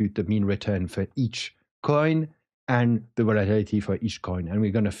to compute the mean return for each coin and the volatility for each coin. And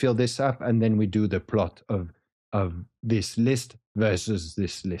we're going to fill this up, and then we do the plot of this list versus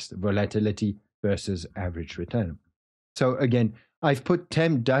this list, volatility versus average return. So again, I've put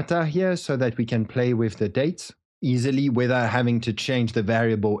temp data here so that we can play with the dates easily without having to change the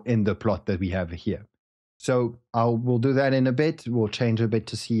variable in the plot that we have here. So we'll do that in a bit. We'll change a bit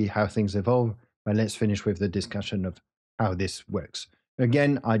to see how things evolve, but let's finish with the discussion of how this works.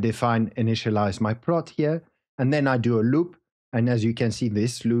 Again, I initialize my plot here, and then I do a loop. And as you can see,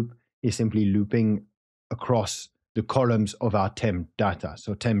 this loop is simply looping across the columns of our temp data.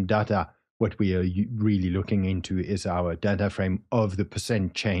 So temp data, what we are really looking into is our data frame of the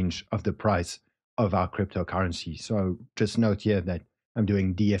percent change of the price of our cryptocurrency. So just note here that I'm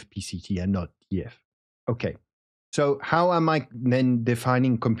doing DFPCT and not TF. Okay, so how am I then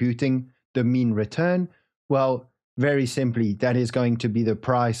computing the mean return? Well, very simply, that is going to be the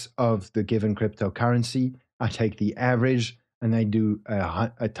price of the given cryptocurrency. I take the average and I do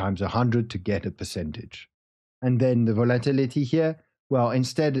times 100 to get a percentage. And then the volatility here, well,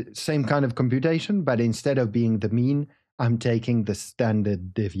 instead, same kind of computation, but instead of being the mean, I'm taking the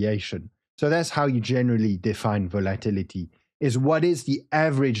standard deviation. So that's how you generally define volatility, is what is the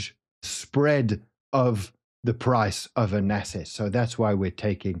average spread of the price of an asset. So that's why we're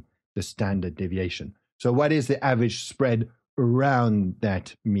taking the standard deviation. So what is the average spread around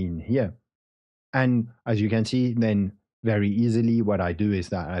that mean here? And as you can see, then very easily, what I do is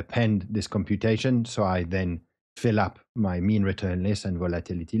that I append this computation. So I then fill up my mean return list and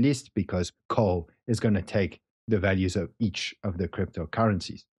volatility list because Cole is going to take the values of each of the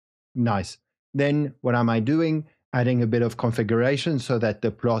cryptocurrencies. Nice. Then what am I doing? Adding a bit of configuration so that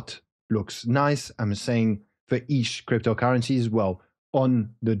the plot looks nice. I'm saying for each cryptocurrencies, well,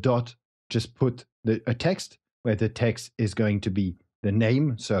 on the dot, just put a text where the text is going to be the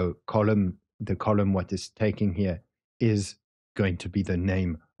name. So the column what is taking here is going to be the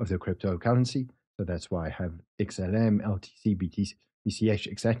name of the cryptocurrency. So that's why I have XLM, LTC, BTC,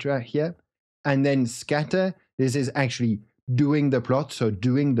 BCH, etc. here. And then scatter, this is actually doing the plot. So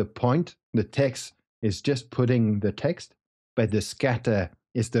doing the point, the text is just putting the text, but the scatter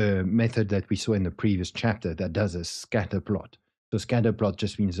is the method that we saw in the previous chapter that does a scatter plot. So scatter plot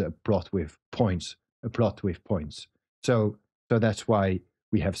just means a plot with points, a plot with points. So that's why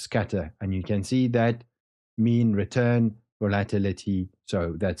we have scatter, and you can see that mean return, volatility.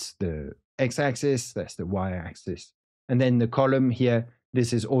 So that's the x-axis, that's the y-axis. And then the column here,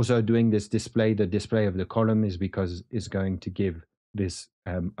 this is also doing this display. The display of the column is because it's going to give this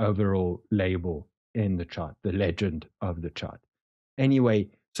overall label in the chart, the legend of the chart. Anyway,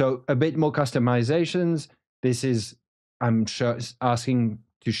 so a bit more customizations. This is, I'm asking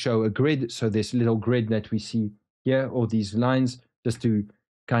to show a grid. So this little grid that we see here, all these lines, just to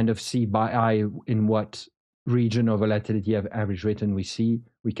kind of see by eye in what region of volatility of average return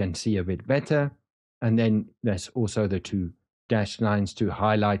we can see a bit better. And then there's also the two dashed lines to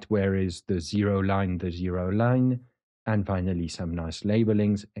highlight where is the zero line, and finally some nice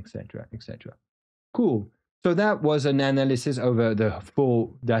labelings, etc., etc. Cool. So that was an analysis over the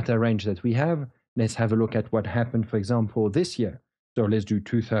full data range that we have. Let's have a look at what happened, for example, this year. So let's do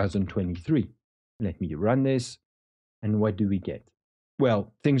 2023. Let me run this. And what do we get?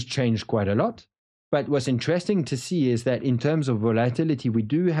 Well, things changed quite a lot. But what's interesting to see is that in terms of volatility, we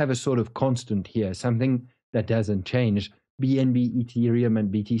do have a sort of constant here, something that doesn't change. BNB, Ethereum,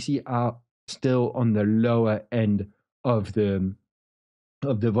 and BTC are still on the lower end of the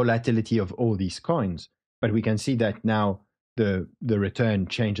volatility of all these coins. But we can see that now the return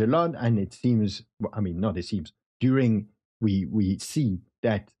changed a lot, and it seems, I mean, not it seems, during we see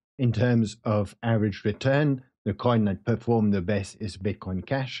that in terms of average return, the coin that performed the best is Bitcoin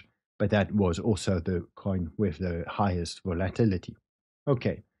Cash, but that was also the coin with the highest volatility.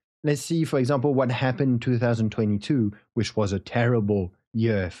 Okay, let's see, for example, what happened in 2022, which was a terrible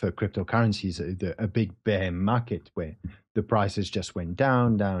year for cryptocurrencies, a big bear market where the prices just went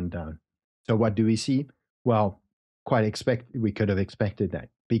down, down, down. So what do we see? Well, we could have expected that.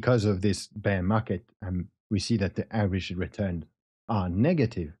 Because of this bear market, we see that the average return are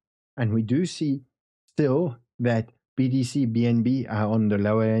negative. And we do see still that BTC, BNB are on the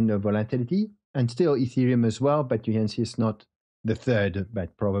lower end of volatility, and still Ethereum as well, but you can see it's not the third,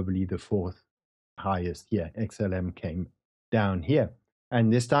 but probably the fourth highest here. XLM came down here.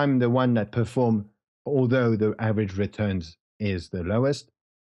 And this time the one that performed, although the average returns is the lowest,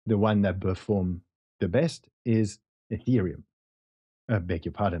 the one that performed the best is Ethereum. Beg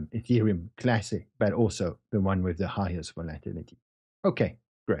your pardon, Ethereum Classic, but also the one with the highest volatility. Okay,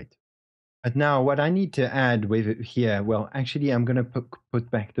 great. But now what I need to add with it here, well, actually I'm going to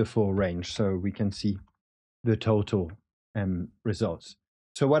put back the full range so we can see the total results.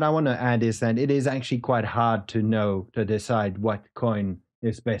 So what I want to add is that it is actually quite hard to decide what coin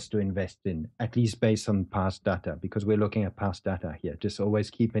is best to invest in, at least based on past data, because we're looking at past data here. Just always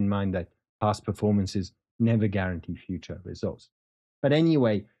keep in mind that past performances never guarantee future results. But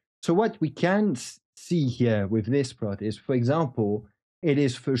anyway, so what we can see here with this plot is, for example,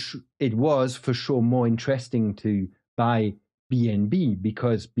 it was for sure more interesting to buy BNB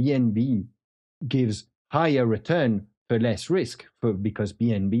because BNB gives higher return for less risk because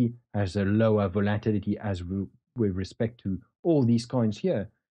BNB has a lower volatility with respect to all these coins here.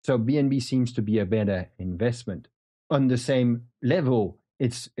 So BNB seems to be a better investment. On the same level,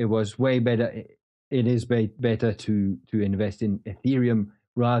 it was way better. It is better to invest in Ethereum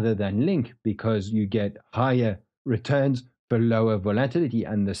rather than Link because you get higher returns for lower volatility,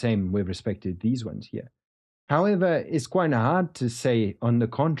 and the same with respect to these ones here. However, it's quite hard to say, on the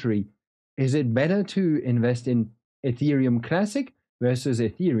contrary, is it better to invest in Ethereum Classic versus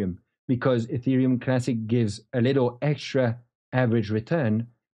Ethereum? Because Ethereum Classic gives a little extra average return,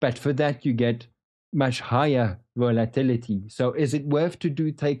 but for that you get much higher volatility. So is it worth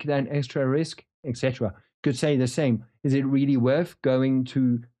to take that extra risk, etc.? Could say the same. Is it really worth going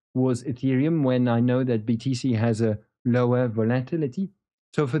towards Ethereum when I know that BTC has a lower volatility?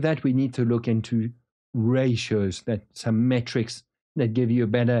 So for that, we need to look into ratios, some metrics that give you a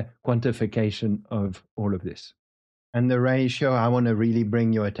better quantification of all of this. And the ratio I want to really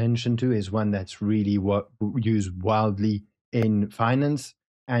bring your attention to is one that's really used wildly in finance,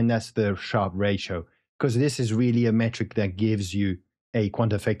 and that's the Sharpe ratio, because this is really a metric that gives you a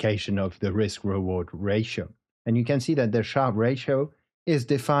quantification of the risk-reward ratio. And you can see that the Sharpe ratio is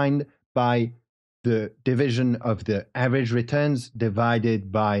defined by the division of the average returns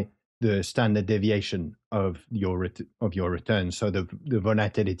divided by the standard deviation of your returns. So the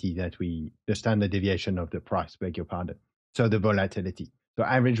volatility the standard deviation of the price, beg your pardon. So the volatility. So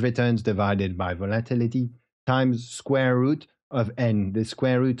average returns divided by volatility times square root of n. The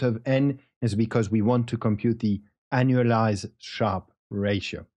square root of n is because we want to compute the annualized Sharpe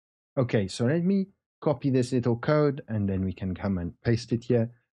ratio. Okay, so let me copy this little code and then we can come and paste it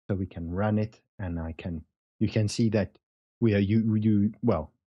here so we can run it, and you can see that we are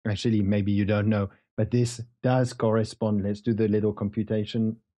well, actually, maybe you don't know, but this does correspond. Let's do the little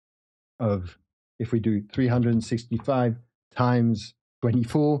computation of, if we do 365 times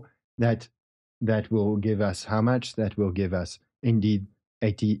 24, that will give us how much? That will give us indeed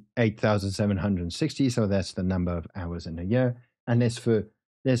 88,760. So that's the number of hours in a year. And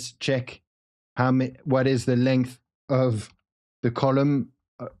let's check what is the length of the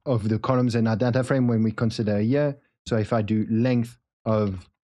columns in our data frame when we consider a year. So if I do length of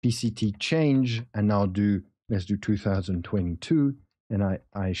PCT change, and let's do 2022, and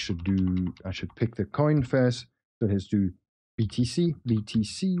I should pick the coin first. So let's do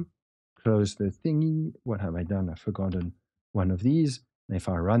BTC, close the thingy. What have I done? I've forgotten one of these. And if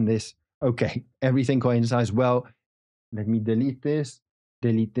I run this, okay, everything coincides well. Let me delete this.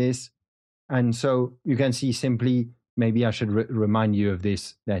 And so you can see simply, maybe I should remind you of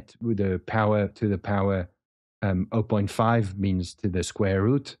this, that with the power to the power 0.5 means to the square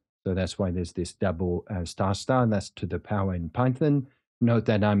root. So that's why there's this double star, that's to the power in Python. Note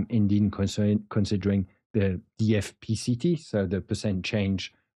that I'm indeed considering the DFPCT, so the percent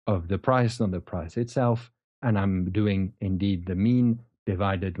change of the price, not the price itself. And I'm doing indeed the mean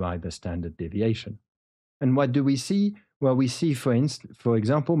divided by the standard deviation. And what do we see? Well, we see, for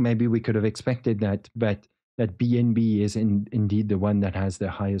example, maybe we could have expected that BNB is indeed the one that has the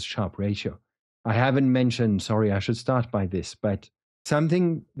highest Sharpe ratio. I haven't mentioned, sorry, I should start by this, but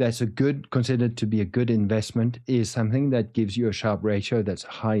something that's considered to be a good investment is something that gives you a Sharpe ratio that's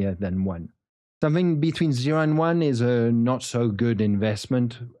higher than 1. Something between 0 and 1 is a not so good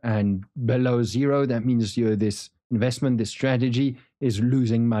investment, and below 0, that means this investment, this strategy is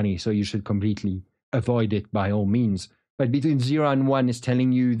losing money, so you should completely avoid it by all means. But between 0 and 1 is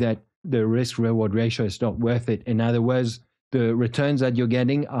telling you that the risk-reward ratio is not worth it. In other words, the returns that you're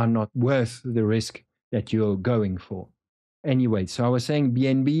getting are not worth the risk that you're going for. anyway. So I was saying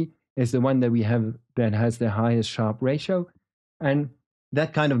BNB is the one that we have that has the highest Sharpe ratio. And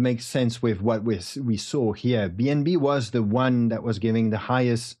that kind of makes sense with what we saw here. BNB was the one that was giving the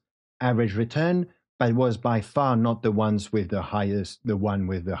highest average return, but it was by far not the one with the highest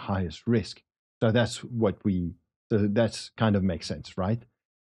risk. So that's kind of makes sense, right?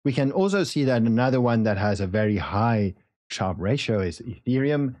 We can also see that another one that has a very high Sharpe ratio is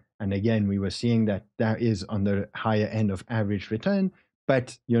Ethereum. And again, we were seeing that is on the higher end of average return,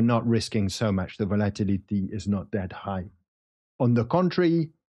 but you're not risking so much. The volatility is not that high. On the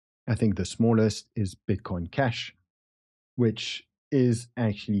contrary, I think the smallest is Bitcoin Cash, which is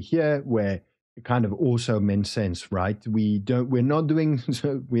actually here where it kind of also makes sense, right? We're not doing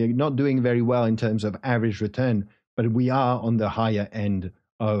very well in terms of average return, but we are on the higher end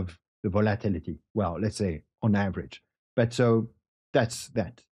of the volatility. Well, let's say on average. But so that's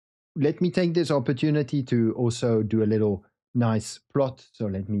that. Let me take this opportunity to also do a little nice plot. So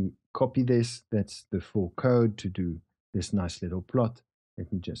let me copy this. That's the full code to do this nice little plot.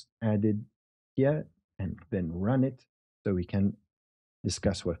 Let me just add it here and then run it so we can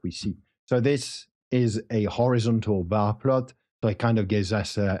discuss what we see. So this is a horizontal bar plot. So it kind of gives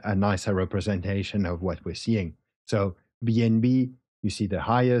us a nicer representation of what we're seeing. So BNB, you see the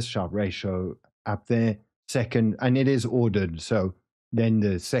highest Sharpe ratio up there, second, and it is ordered. So then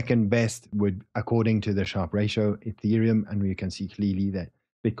the second best would, according to the Sharpe ratio, Ethereum, and we can see clearly that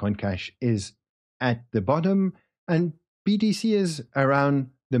Bitcoin Cash is at the bottom, and BTC is around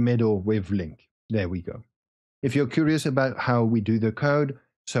the middle with Link. There we go. If you're curious about how we do the code,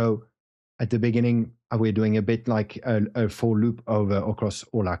 so at the beginning, we're doing a bit like a for loop across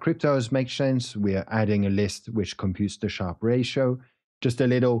all our cryptos, makes sense. We're adding a list which computes the Sharpe ratio. Just a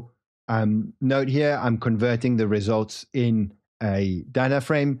little note here, I'm converting the results in a data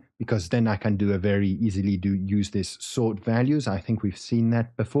frame because then I can use this sort values. I think we've seen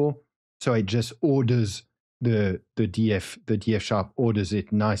that before. So it just orders the DF Sharpe orders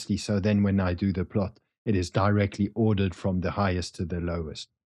it nicely. So then when I do the plot, it is directly ordered from the highest to the lowest.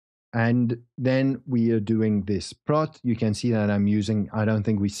 And then we are doing this plot. You can see that I don't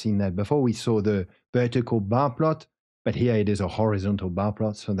think we've seen that before. We saw the vertical bar plot, but here it is a horizontal bar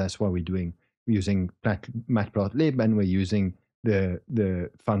plot. So that's what we're using matplotlib, and we're using the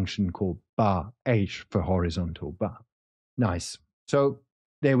function called bar h for horizontal bar. Nice. So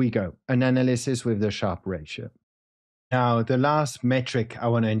there we go, an analysis with the Sharpe ratio. Now, the last metric I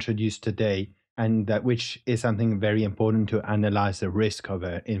want to introduce today, and that which is something very important to analyze the risk of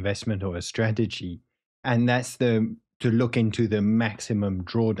an investment or a strategy, and that's to look into the maximum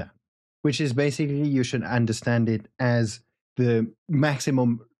drawdown, which is basically, you should understand it as the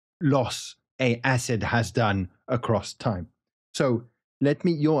maximum loss a asset has done across time. So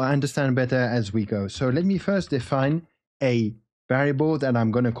you'll understand better as we go. So let me first define a variable that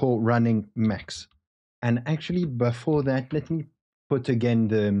I'm going to call running max. And actually before that, let me put again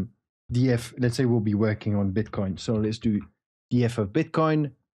the DF. Let's say we'll be working on Bitcoin. So let's do DF of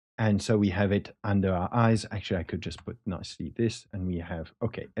Bitcoin. And so we have it under our eyes. Actually, I could just put nicely this, and we have,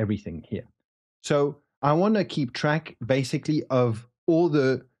 okay, everything here. So I want to keep track basically of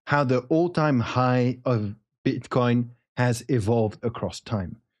how the all-time high of Bitcoin has evolved across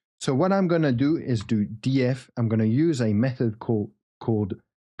time. So what I'm going to do is do DF. I'm going to use a method called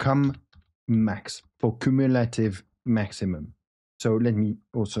max for cumulative maximum. So let me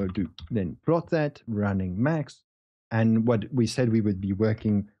also then plot that running max. And what we said, we would be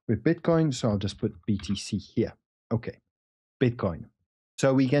working with Bitcoin. So I'll just put BTC here. Okay, Bitcoin.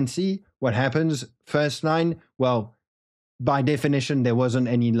 So we can see what happens. First line, well, by definition, there wasn't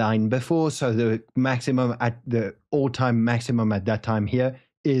any line before. So the maximum at the all-time maximum at that time here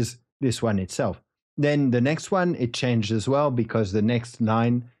is this one itself. Then the next one, it changed as well because the next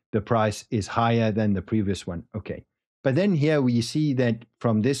line, the price is higher than the previous one. Okay. But then here we see that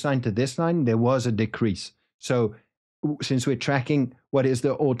from this line to this line, there was a decrease. So since we're tracking what is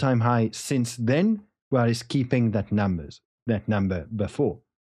the all-time high since then, well, it's keeping that number before.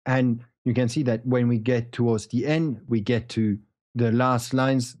 And you can see that when we get towards the end, we get to the last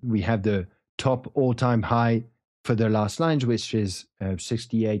lines. We have the top all-time high for the last lines, which is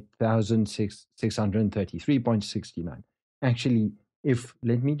 68,633.69. Actually,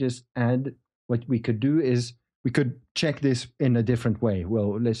 let me just add, what we could do is we could check this in a different way.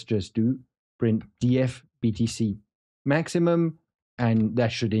 Well, let's just do print df BTC maximum, and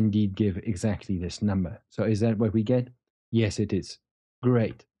that should indeed give exactly this number. So is that what we get? Yes, it is.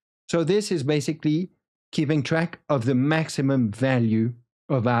 Great. So this is basically keeping track of the maximum value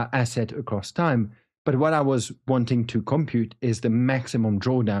of our asset across time. But what I was wanting to compute is the maximum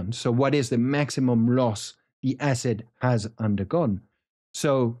drawdown. So what is the maximum loss the asset has undergone.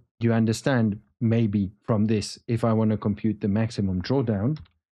 So you understand maybe from this, if I want to compute the maximum drawdown,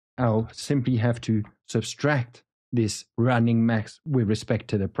 I'll simply have to subtract this running max with respect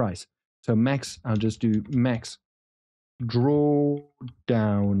to the price. So max, I'll just do max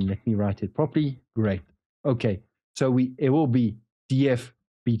drawdown. Let me write it properly. Great. Okay. So it will be DF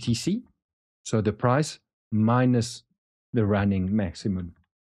BTC. So the price minus the running maximum.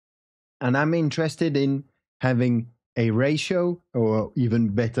 And I'm interested in having a ratio, or even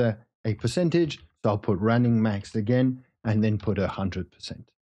better, a percentage. So I'll put running max again and then put 100%.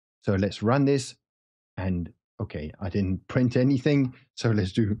 So let's run this. And okay, I didn't print anything. So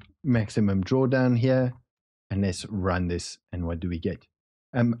let's do maximum drawdown here. And let's run this. And what do we get?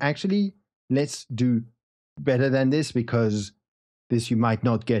 Actually, let's do better than this, because this you might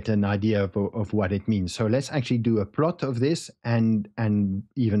not get an idea of what it means. So let's actually do a plot of this, and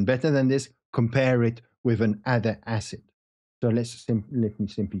even better than this, compare it with an other asset. So let me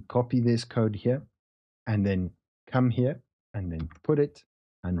simply copy this code here, and then come here, and then put it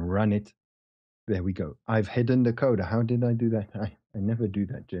and run it. There we go. I've hidden the code. How did I do that? I never do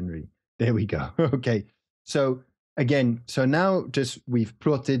that generally. There we go. Okay. So again, so now just we've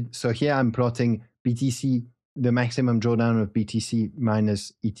plotted. So here I'm plotting BTC, the maximum drawdown of BTC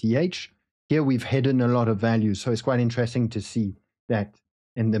minus ETH. Here we've hidden a lot of values. So it's quite interesting to see that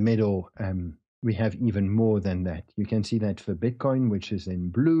in the middle, we have even more than that. You can see that for Bitcoin, which is in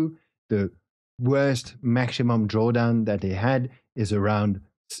blue, the worst maximum drawdown that they had is around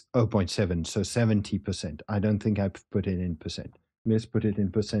 0.7, so 70%. I don't think I put it in percent. Let's put it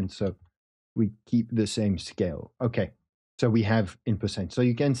in percent so we keep the same scale. Okay, so we have in percent. So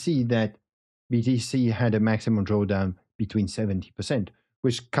you can see that BTC had a maximum drawdown between 70%,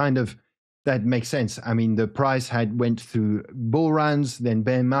 which kind of, that makes sense. I mean, the price went through bull runs, then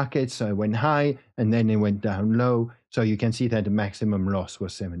bear markets, so it went high, and then it went down low. So you can see that the maximum loss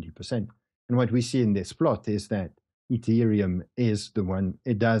was 70%. And what we see in this plot is that Ethereum is the one,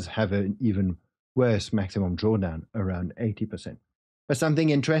 it does have an even worse maximum drawdown, around 80%. But something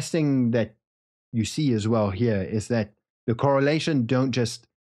interesting that you see as well here is that the correlation don't just,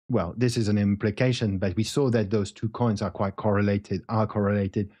 well, this is an implication, but we saw that those two coins are correlated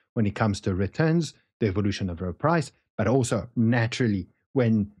when it comes to returns, the evolution of their price, but also naturally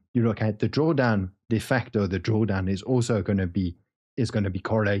when you look at the drawdown, de facto, the drawdown is also going to be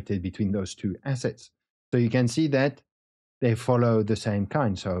correlated between those two assets. So you can see that they follow the same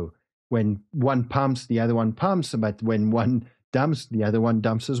kind. So when one pumps, the other one pumps, but when one dumps, the other one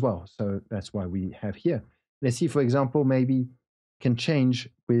dumps as well. So that's why we have here. Let's see, for example, maybe can change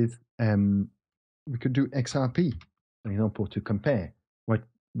with, we could do XRP, for example, to compare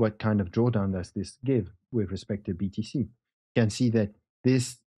what kind of drawdown does this give with respect to BTC. You can see that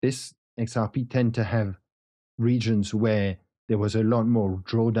this XRP tend to have regions where there was a lot more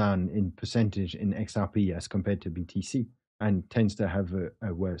drawdown in percentage in XRP as compared to BTC, and tends to have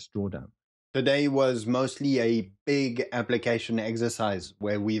a worse drawdown. Today was mostly a big application exercise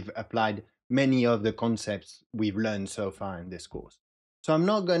where we've applied many of the concepts we've learned so far in this course. So I'm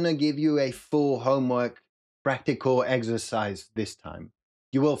not going to give you a full homework practical exercise this time.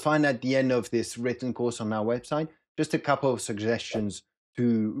 You will find at the end of this written course on our website just a couple of suggestions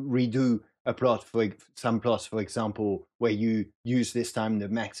to redo a plot, for some plots, for example, where you use this time the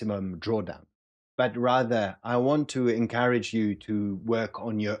maximum drawdown. But rather, I want to encourage you to work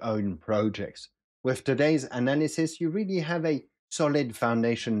on your own projects. With today's analysis, you really have a solid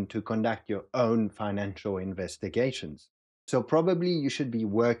foundation to conduct your own financial investigations. So probably you should be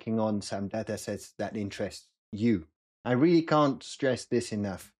working on some datasets that interest you. I really can't stress this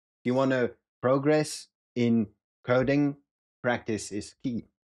enough. If you want to progress in coding, practice is key.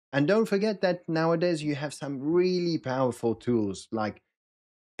 And don't forget that nowadays you have some really powerful tools like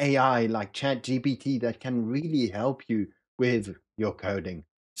AI, like ChatGPT, that can really help you with your coding.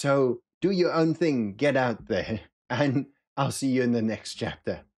 So do your own thing, get out there, and I'll see you in the next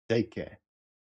chapter. Take care.